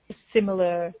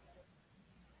similar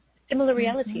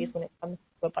realities when it comes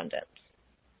to abundance.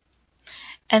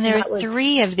 And there are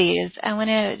 3 of these. I want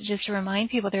to just remind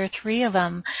people there are 3 of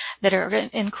them that are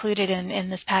included in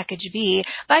this package B.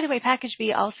 By the way, package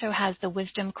B also has the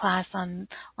wisdom class on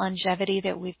longevity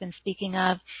that we've been speaking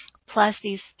of, plus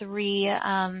these 3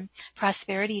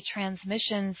 prosperity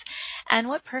transmissions. And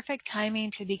what perfect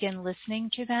timing to begin listening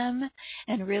to them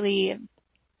and really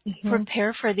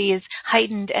prepare for these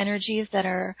heightened energies that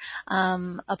are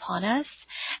upon us.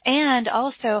 And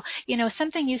also,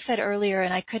 something you said earlier,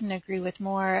 and I couldn't agree with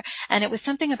more, and it was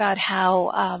something about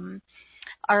how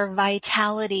our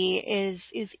vitality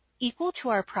is equal to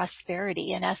our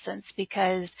prosperity in essence,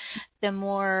 because the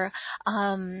more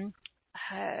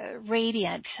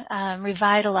radiant,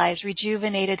 revitalized,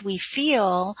 rejuvenated we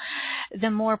feel, the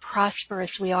more prosperous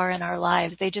we are in our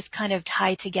lives. They just kind of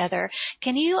tie together.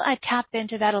 Can you tap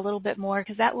into that a little bit more?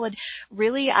 Because that would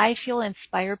really, I feel,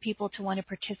 inspire people to want to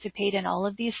participate in all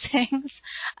of these things.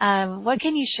 What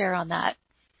can you share on that?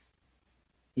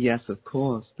 Yes, of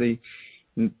course. The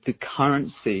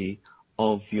currency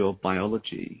of your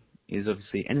biology is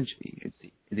obviously energy.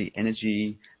 It's the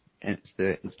energy, and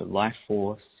it's the life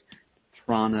force,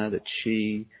 prana, the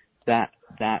chi, that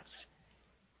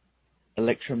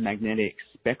electromagnetic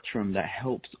spectrum that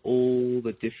helps all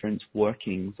the different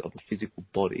workings of the physical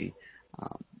body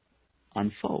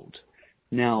unfold.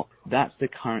 Now, that's the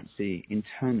currency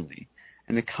internally,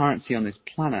 and the currency on this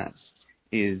planet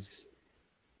is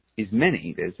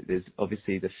many. There's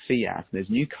obviously the fiat. There's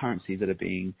new currencies that are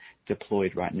being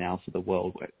deployed right now for the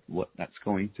world, that's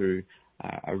going through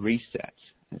a reset,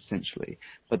 essentially.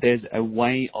 But there's a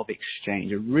way of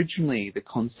exchange. Originally, the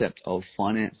concept of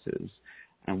finances,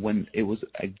 and when it was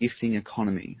a gifting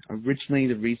economy, originally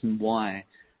the reason why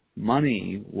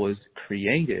money was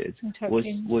created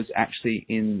was actually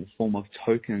in the form of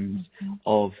tokens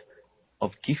of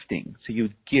gifting. So you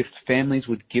would gift, families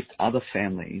would gift other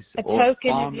families. A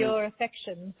token of your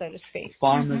affection, so to speak.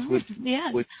 Farmers would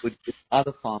gift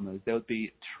other farmers. There would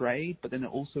be trade, but then there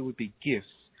also would be gifts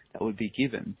that would be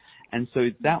given. And so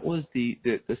that was the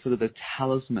sort of the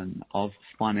talisman of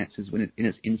finances in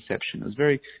its inception. It was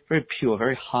very, very pure,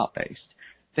 very heart-based.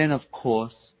 Then, of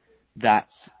course, that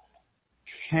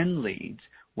can lead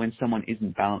when someone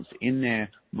isn't balanced in their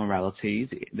moralities,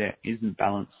 there isn't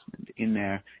balance in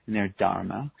their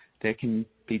dharma, there can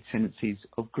be tendencies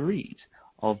of greed,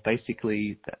 of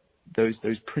basically those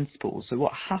principles. So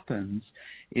what happens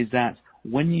is that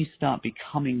when you start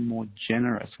becoming more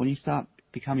generous, when you start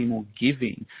becoming more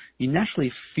giving, you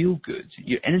naturally feel good.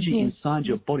 Your energy inside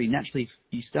your body, naturally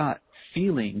you start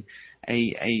feeling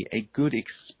a good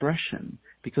expression,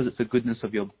 because it's the goodness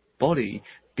of your body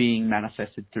being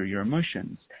manifested through your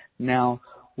emotions. Now,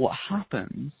 what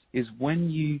happens is when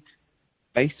you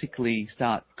basically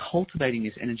start cultivating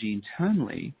this energy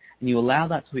internally and you allow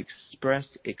that to express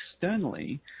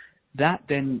externally, that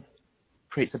then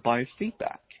creates a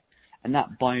biofeedback. And that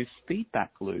biofeedback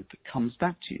loop comes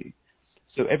back to you.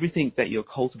 So everything that you're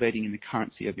cultivating in the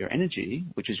currency of your energy,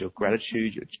 which is your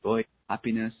gratitude, your joy,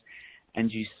 happiness,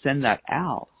 and you send that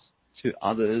out to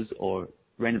others, or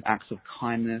random acts of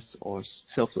kindness, or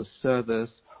selfless service,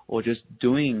 or just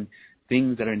doing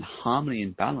things that are in harmony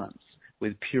and balance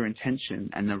with pure intention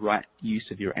and the right use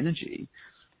of your energy,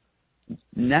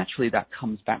 naturally that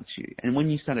comes back to you. And when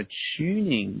you start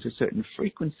attuning to certain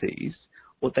frequencies,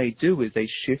 what they do is they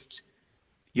shift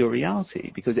your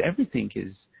reality, because everything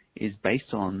is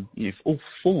based on, all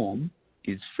form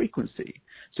is frequency.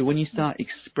 So when you start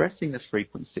expressing the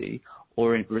frequency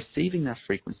or receiving that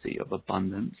frequency of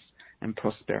abundance and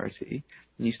prosperity,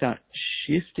 and you start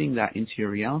shifting that into your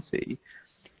reality,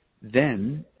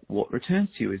 then what returns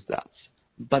to you is that.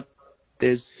 But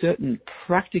there's certain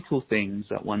practical things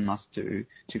that one must do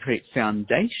to create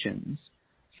foundations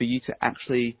for you to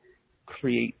actually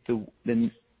create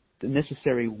the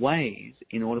necessary ways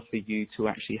in order for you to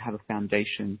actually have a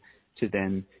foundation to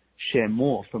then share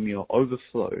more from your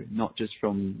overflow, not just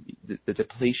from the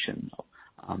depletion.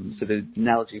 So the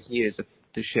analogy here is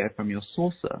to share from your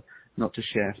saucer, not to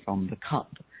share from the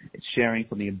cup. It's sharing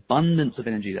from the abundance of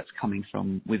energy that's coming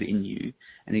from within you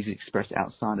and is expressed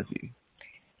outside of you.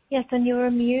 Yes, and your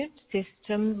immune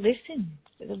system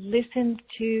listens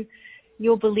to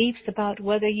your beliefs about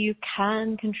whether you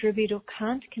can contribute or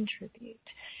can't contribute.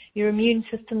 Your immune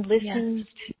system listens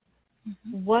to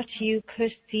what you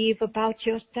perceive about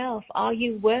yourself. Are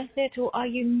you worth it or are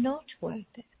you not worth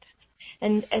it?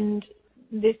 And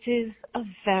this is a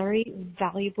very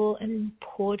valuable and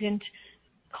important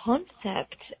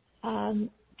concept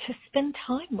to spend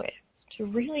time with, to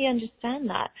really understand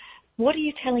that. What are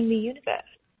you telling the universe?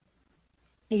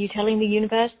 Are you telling the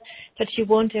universe that you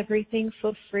want everything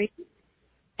for free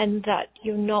and that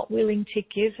you're not willing to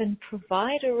give and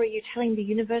provide, or are you telling the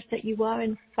universe that you are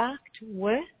in fact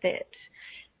worth it?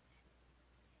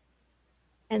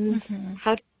 And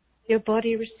how does your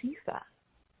body receive that?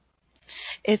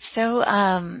 It's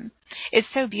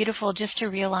so beautiful just to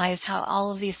realize how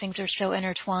all of these things are so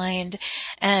intertwined.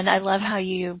 And I love how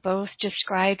you both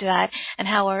described that and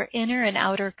how our inner and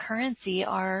outer currency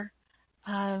are,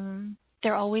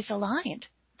 they're always aligned.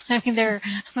 I mean, they're,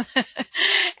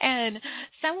 and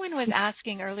someone was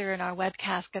asking earlier in our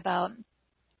webcast about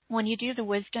when you do the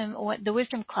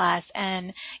wisdom class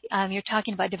and you're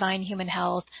talking about divine human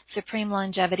health, supreme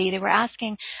longevity, they were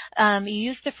asking, you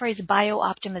used the phrase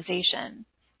biooptimization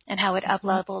and how it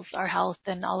up-levels our health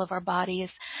and all of our bodies.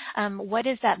 What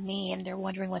does that mean? They're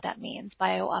wondering what that means,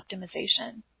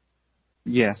 biooptimization.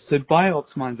 Yeah, so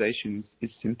biooptimization is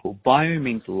simple. Bio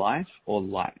means life or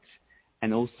light.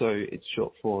 And also it's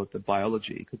short for the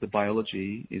biology, because the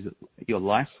biology is your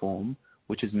life form,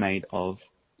 which is made of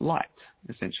light,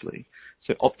 essentially.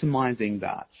 So optimizing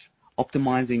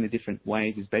the different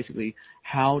ways is basically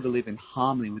how to live in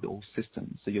harmony with all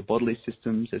systems. So your bodily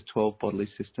systems, there's 12 bodily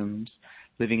systems,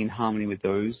 living in harmony with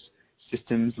those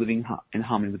systems, living in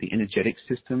harmony with the energetic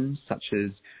systems, such as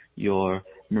your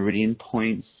meridian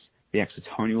points, the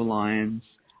exotonal lines,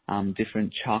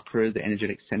 different chakras, the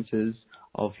energetic centers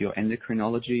of your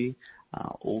endocrinology,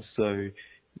 also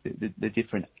the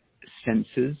different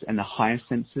senses and the higher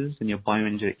senses in your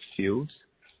bioenergetic fields.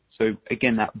 So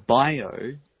again, that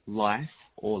bio, life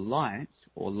or light,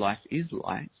 or life is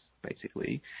light,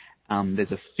 basically.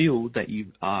 There's a field that you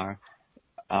are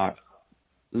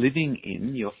living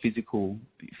in. Your physical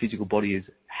body is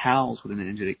housed with an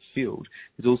energetic field.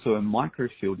 There's also a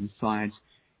microfield inside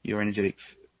your energetic,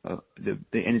 the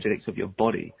energetics of your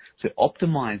body. So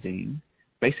optimizing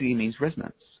basically means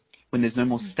resonance, when there's no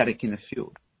more static in the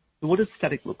field. So what does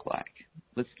static look like?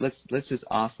 Let's just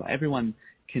ask. Everyone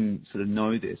can sort of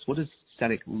know this. What does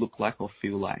static look like or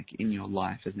feel like in your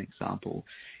life, as an example?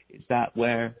 Is that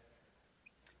where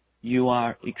you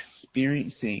are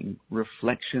experiencing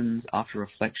reflections after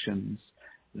reflections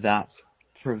that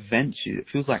prevent you? It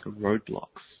feels like roadblocks.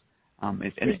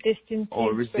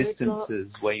 Resistances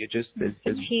where you're just there's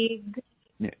fatigue.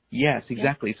 Yes,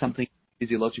 exactly. Something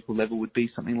physiological level would be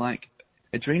something like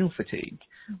adrenal fatigue,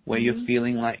 where you're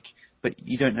feeling like, but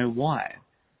you don't know why.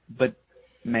 But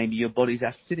maybe your body's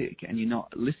acidic and you're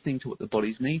not listening to what the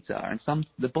body's needs are. And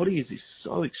the body is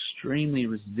so extremely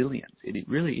resilient. It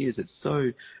really is. It's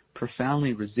so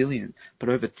profoundly resilient. But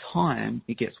over time,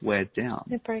 it gets wear down.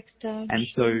 It breaks down. And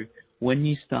so when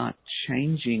you start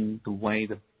changing the way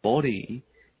the body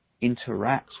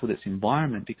interacts with its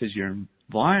environment, because your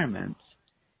environment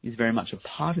is very much a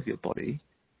part of your body,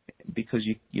 because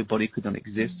your body could not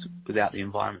exist without the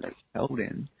environment that it's held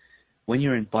in. When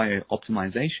you're in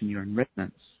bio-optimization, you're in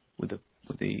resonance with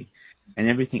the, and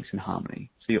everything's in harmony.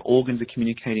 So your organs are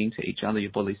communicating to each other,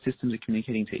 your bodily systems are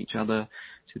communicating to each other,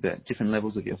 to the different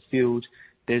levels of your field.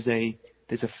 There's a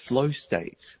flow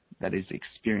state that is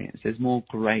experienced. There's more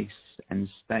grace and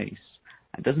space.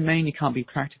 It doesn't mean you can't be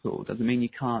practical. It doesn't mean you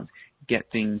can't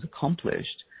get things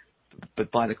accomplished.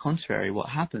 But by the contrary, what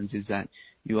happens is that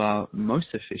you are most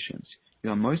efficient,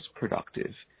 you are most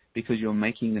productive, because you're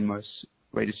making the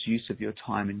greatest use of your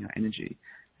time and your energy.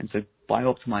 And so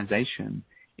biooptimization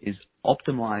is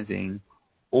optimizing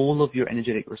all of your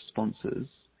energetic responses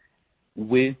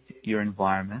with your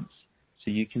environment,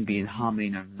 so you can be in harmony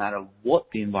no matter what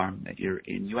the environment that you're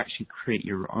in. You actually create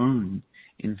your own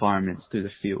environments through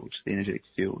the field, the energetic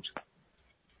field.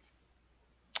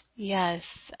 Yes.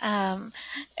 Um,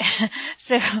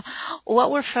 so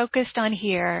what we're focused on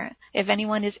here, if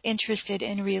anyone is interested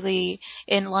in really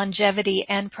in longevity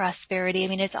and prosperity, I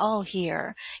mean, it's all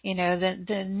here. You know,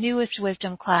 the newest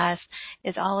wisdom class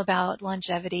is all about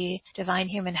longevity, divine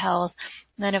human health.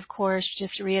 And then, of course,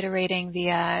 just reiterating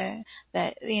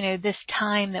that, you know, this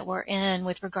time that we're in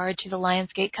with regard to the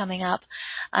Lionsgate coming up,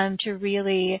 to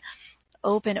really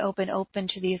open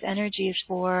to these energies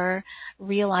for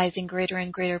realizing greater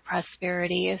and greater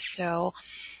prosperity. So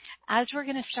as we're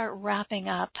going to start wrapping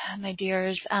up, my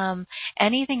dears,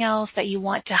 anything else that you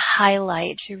want to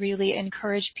highlight to really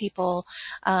encourage people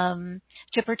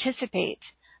to participate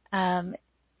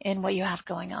in what you have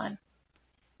going on?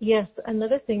 Yes,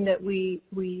 another thing that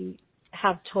we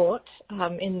have taught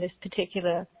in this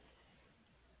particular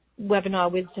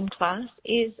webinar wisdom class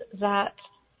is that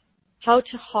how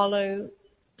to hollow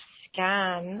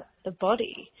scan the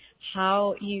body,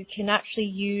 how you can actually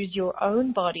use your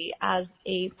own body as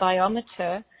a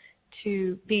biometer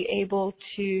to be able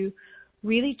to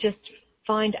really just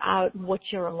find out what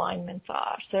your alignments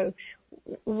are. So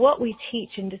what we teach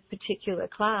in this particular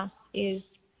class is,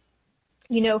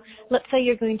 you know, let's say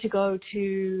you've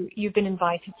been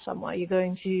invited somewhere, you're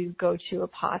going to go to a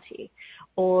party,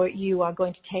 or you are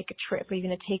going to take a trip, or you're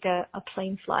going to take a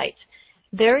plane flight.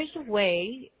 There is a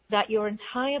way that your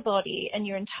entire body and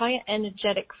your entire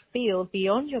energetic field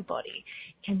beyond your body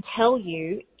can tell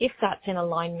you if that's in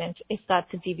alignment, if that's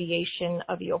a deviation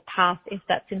of your path, if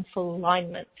that's in full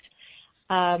alignment.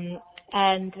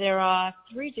 And there are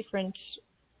 3 different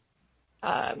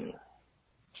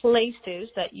places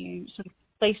that you sort of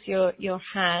place your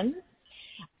hands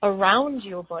around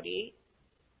your body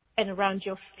and around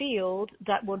your field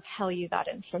that will tell you that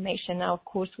information. Now, of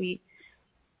course, we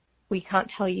can't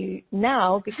tell you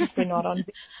now because we're not on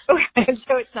video,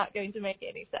 so it's not going to make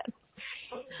any sense.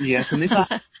 Yes, and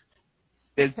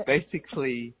there's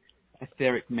basically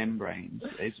etheric membranes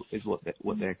is what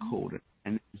they're called,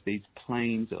 and there's these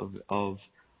planes of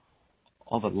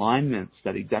alignments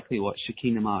that exactly what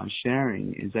Shakina Ma is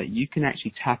sharing is that you can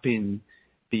actually tap in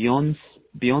beyond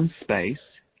space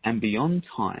and beyond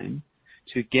time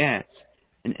to get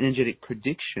an energetic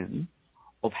prediction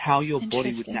of how your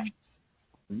body would naturally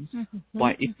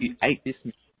by if you ate this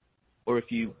meal, or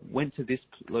if you went to this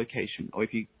location, or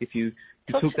if you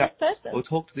took that or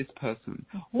talked to this person,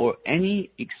 or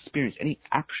any experience, any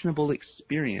actionable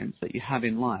experience that you have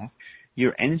in life,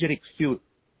 your energetic field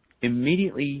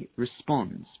immediately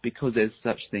responds because there's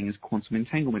such thing as quantum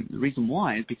entanglement. The reason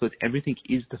why is because everything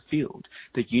is the field,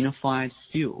 the unified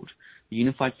field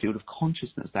of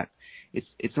consciousness. That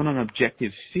it's not an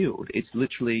objective field. It's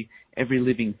literally every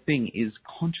living thing is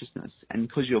consciousness, and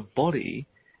because your body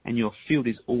and your field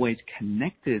is always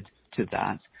connected to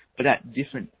that, but at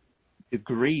different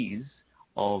degrees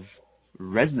of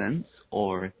resonance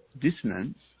or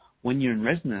dissonance. When you're in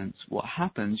resonance, what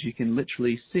happens, you can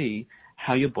literally see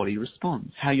how your body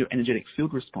responds, how your energetic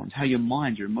field responds, how your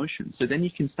mind, your emotions. So then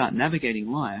you can start navigating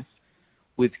life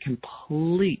with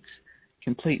complete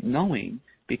knowing,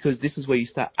 because this is where you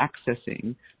start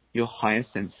accessing your higher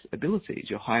sense abilities,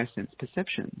 your higher sense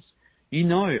perceptions. You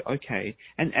know, okay,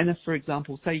 and if, for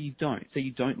example, say you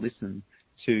don't listen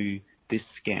to this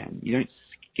scan, you don't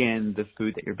scan the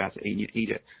food that you're about to eat and you eat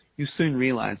it, you soon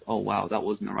realize, oh wow, that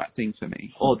wasn't the right thing for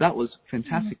me. Oh, that was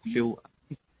fantastic.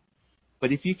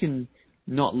 But if you can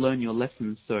not learn your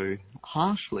lessons so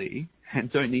harshly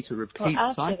and don't need to repeat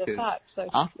cycles,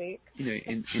 you know,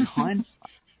 in hindsight,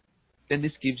 then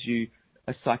this gives you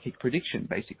a psychic prediction,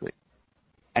 basically.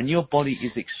 And your body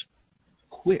is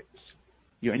equipped,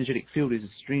 your energetic field is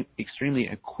extremely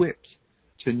equipped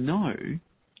to know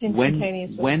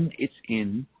when it's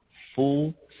in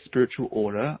full spiritual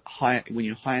order, when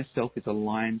your higher self is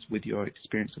aligned with your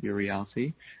experience of your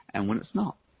reality, and when it's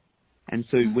not. And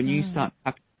so when you start,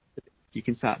 you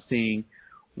can start seeing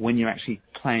when you're actually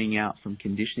playing out from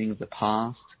conditioning of the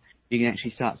past. You can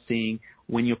actually start seeing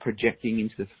when you're projecting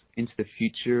into the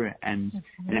future and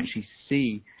actually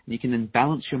see. And you can then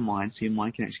balance your mind, so your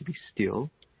mind can actually be still.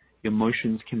 Your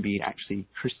emotions can be actually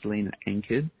crystalline and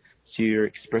anchored. So you're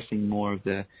expressing more of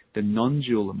the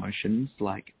non-dual emotions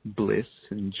like bliss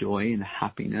and joy and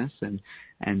happiness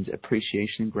and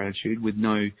appreciation and gratitude with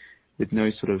no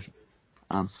sort of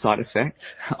side effect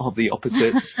of the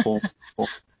opposite form.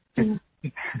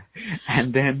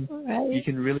 And then you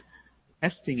can really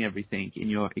testing everything in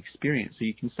your experience, so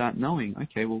you can start knowing,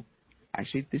 okay, well,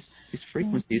 actually this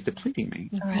frequency is depleting me.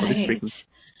 Or this frequency.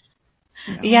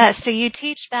 Yeah, so you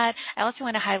teach that. I also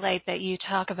want to highlight that you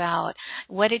talk about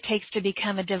what it takes to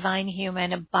become a divine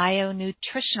human, a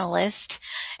bionutritionalist,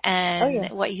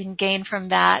 and what you can gain from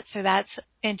that. So that's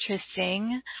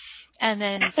interesting. And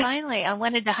then finally, I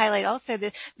wanted to highlight also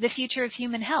the future of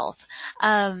human health.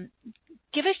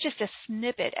 Give us just a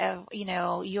snippet of,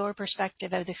 your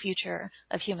perspective of the future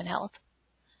of human health.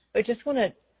 I just want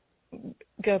to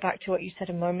go back to what you said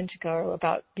a moment ago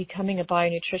about becoming a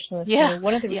bionutritionalist. Yeah.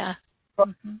 One of the reasons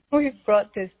we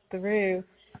brought this through,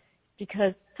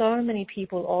 because so many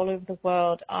people all over the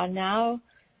world are now,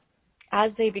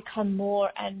 as they become more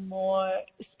and more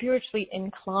spiritually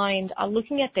inclined, are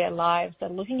looking at their lives, they're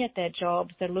looking at their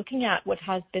jobs, they're looking at what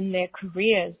has been their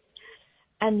careers,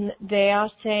 and they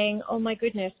are saying, oh my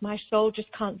goodness, my soul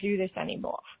just can't do this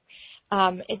anymore.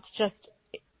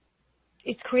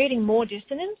 It's creating more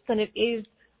dissonance than it is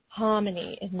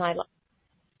harmony in my life.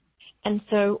 And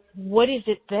so what is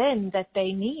it then that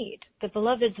they need? The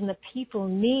beloveds and the people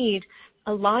need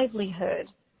a livelihood,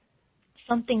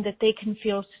 something that they can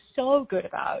feel so good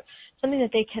about, something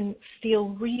that they can feel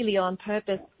really on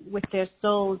purpose with their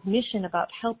soul's mission about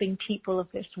helping people of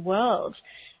this world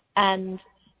and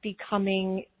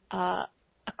becoming a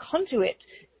conduit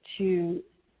to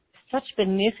such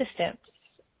beneficence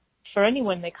for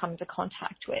anyone they come into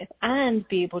contact with, and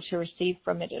be able to receive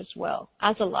from it as well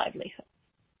as a livelihood.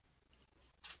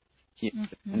 Yeah,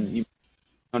 and you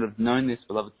might have known this,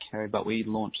 beloved Carrie, but we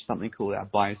launched something called our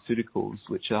Bioceuticals,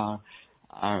 which are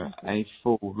a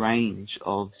full range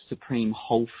of supreme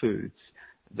whole foods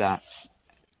that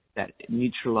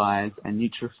neutralize and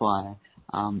nutrify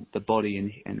the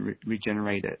body and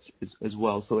regenerate it as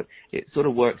well. So it sort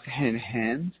of works hand in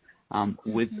hand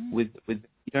with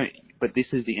but this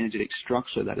is the energetic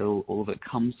structure that all of it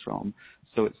comes from.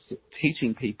 So it's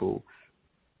teaching people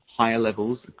higher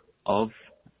levels of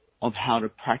how to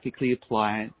practically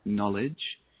apply knowledge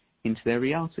into their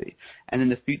reality. And then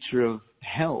the future of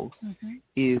health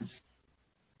is,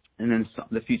 and then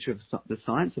the future of the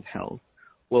science of health,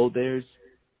 well, there's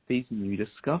these new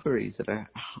discoveries that are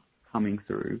coming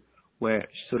through where it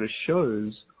sort of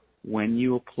shows when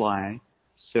you apply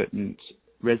certain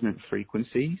resonant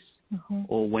frequencies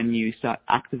or when you start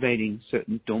activating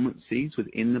certain dormancies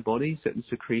within the body, certain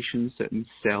secretions, certain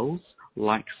cells,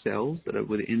 like cells that are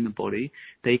within the body,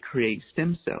 they create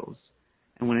stem cells.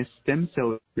 And when a stem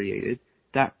cell is created,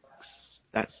 that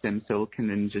stem cell can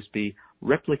then just be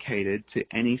replicated to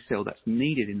any cell that's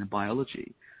needed in the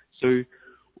biology. So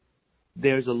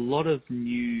there's a lot of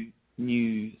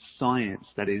new science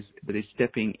that is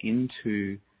stepping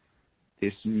into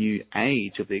this new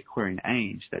age of the Aquarian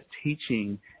age, that's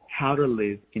teaching how to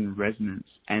live in resonance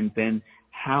and then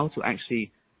how to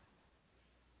actually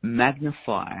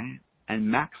magnify and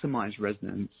maximize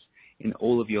resonance in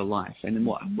all of your life. And then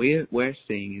what we're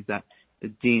seeing is that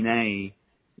the DNA,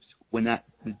 when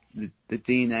the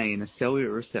DNA and the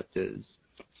cellular receptors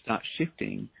start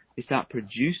shifting, they start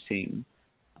producing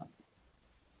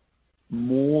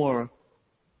more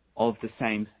of the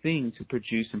same thing to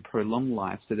produce and prolong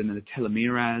life. So then the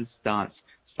telomeres start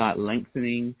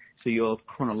lengthening. So your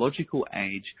chronological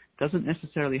age doesn't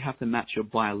necessarily have to match your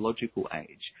biological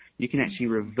age. You can actually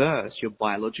reverse your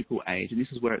biological age, and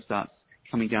this is where it starts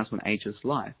coming down to an ageless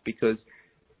life, because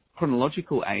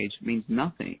chronological age means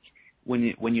nothing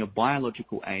when your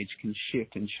biological age can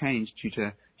shift and change due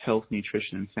to health,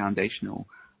 nutrition, and foundational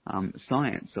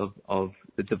science of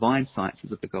the divine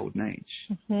sciences of the Golden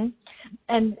Age.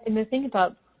 And the thing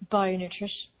about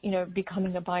bionutrition,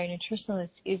 becoming a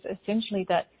bionutritionalist is essentially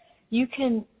that you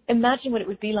can imagine what it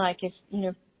would be like if,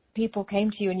 people came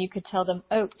to you and you could tell them,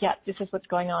 oh, yeah, this is what's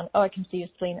going on. Oh, I can see your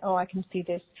spleen. Oh, I can see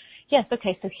this. Yes,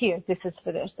 okay, so here, this is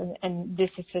for this, and this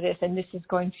is for this, and this is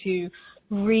going to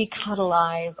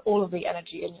recatalyze all of the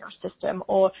energy in your system.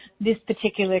 Or this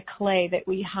particular clay that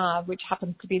we have, which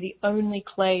happens to be the only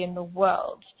clay in the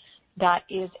world that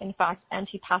is, in fact,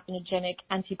 anti-pathogenic,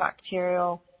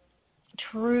 antibacterial,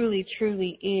 truly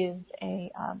is a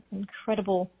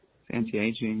incredible...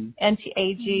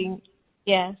 Anti-aging,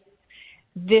 yes.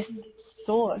 This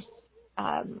source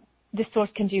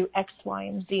can do X, Y,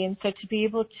 and Z. And so to be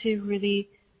able to really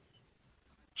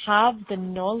have the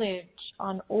knowledge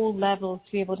on all levels,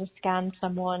 to be able to scan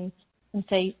someone and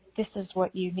say, this is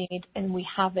what you need, and we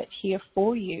have it here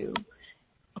for you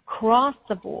across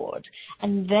the board,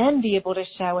 and then be able to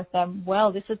share with them,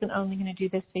 well, this isn't only going to do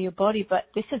this for your body, but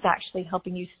this is actually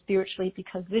helping you spiritually,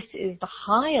 because this is the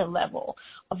higher level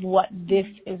of what this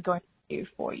is going to do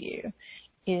for you.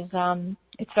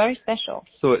 It's very special.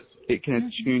 So it can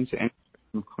attune to any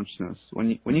consciousness. When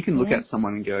you can look at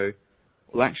someone and go,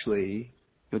 well, actually,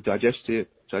 your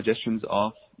digestion's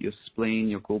off, your spleen,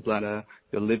 your gallbladder,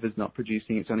 your liver's not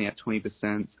producing, it's only at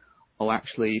 20%. Oh,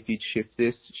 actually, if you shift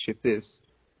this,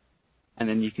 and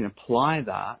then you can apply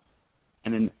that,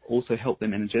 and then also help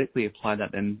them energetically apply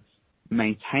that, then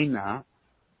maintain that,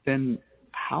 then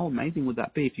how amazing would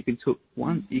that be if you can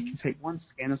take one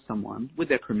scan of someone, with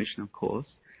their permission of course,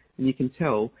 and you can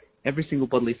tell every single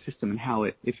bodily system and how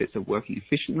if it's working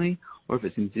efficiently, or if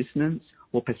it's in dissonance,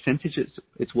 what percentage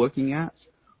it's working at,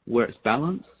 where it's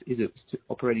balanced, is it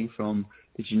operating from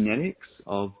the genetics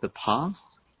of the past,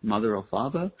 mother or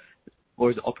father,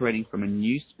 or is it operating from a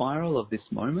new spiral of this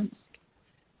moment?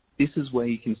 This is where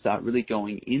you can start really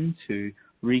going into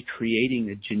recreating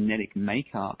the genetic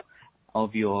makeup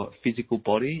of your physical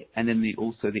body, and then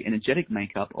also the energetic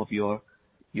makeup of your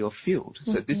field.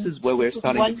 So this is where we're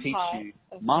starting to teach you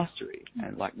mastery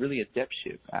and like really a depth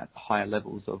shift at higher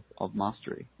levels of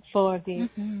mastery. For the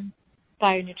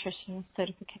bionutrition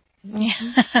certification.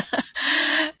 Yeah.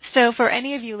 So for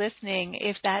any of you listening,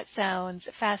 if that sounds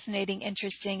fascinating,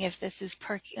 interesting, if this is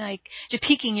just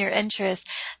piquing your interest,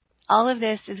 all of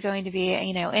this is going to be,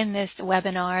 in this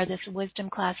webinar, this wisdom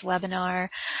class webinar,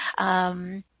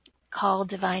 called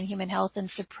Divine Human Health and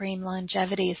Supreme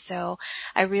Longevity. So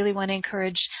I really want to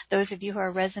encourage those of you who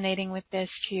are resonating with this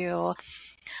to,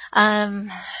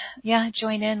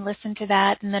 join in, listen to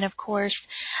that. And then, of course,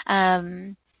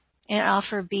 in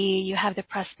offer B, you have the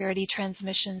prosperity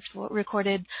transmissions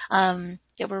recorded,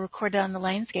 that were recorded on the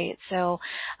Lionsgate. So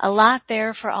a lot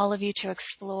there for all of you to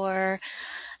explore.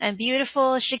 And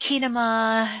beautiful Shakina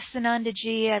Ma, Sananda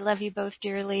Ji, I love you both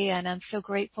dearly, and I'm so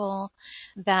grateful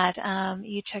that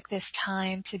you took this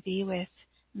time to be with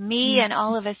me and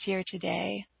all of us here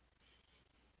today.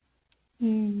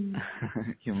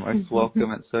 You're most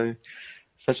welcome. It's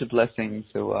such a blessing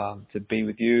to be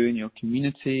with you and your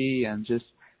community and just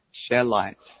share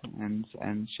light and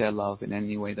share love in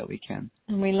any way that we can.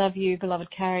 And we love you, beloved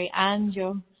Carrie, and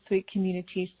your sweet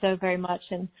community so very much.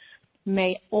 And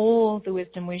may all the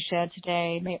wisdom we shared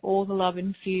today, may all the love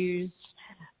infused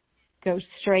go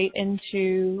straight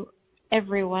into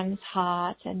everyone's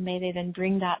heart, and may they then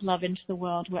bring that love into the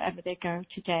world wherever they go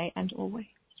today and always.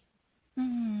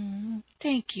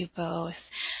 Thank you both.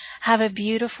 Have a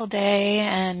beautiful day,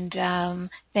 and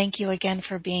thank you again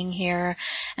for being here.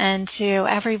 And to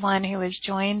everyone who has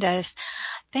joined us,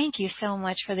 thank you so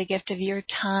much for the gift of your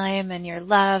time and your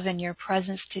love and your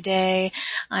presence today.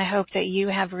 I hope that you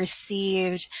have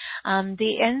received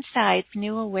the insights,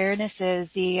 new awarenesses,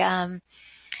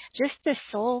 just the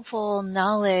soulful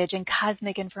knowledge and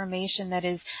cosmic information that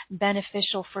is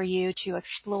beneficial for you to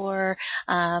explore.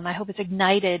 I hope it's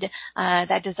ignited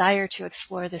that desire to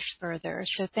explore this further.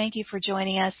 So thank you for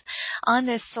joining us on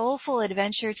this soulful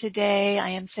adventure today.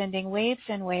 I am sending waves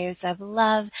and waves of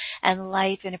love and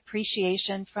light and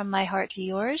appreciation from my heart to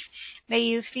yours. May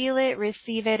you feel it,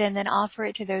 receive it, and then offer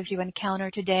it to those you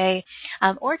encounter today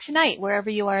or tonight, wherever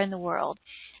you are in the world.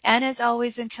 And as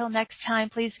always, until next time,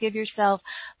 please give yourself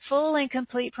full and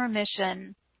complete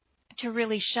permission to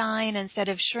really shine instead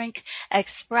of shrink,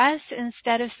 express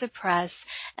instead of suppress,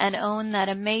 and own that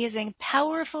amazing,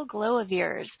 powerful glow of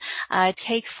yours.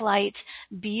 Take flight,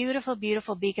 beautiful,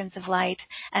 beautiful beacons of light,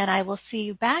 and I will see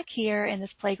you back here in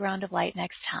this playground of light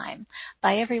next time.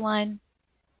 Bye, everyone.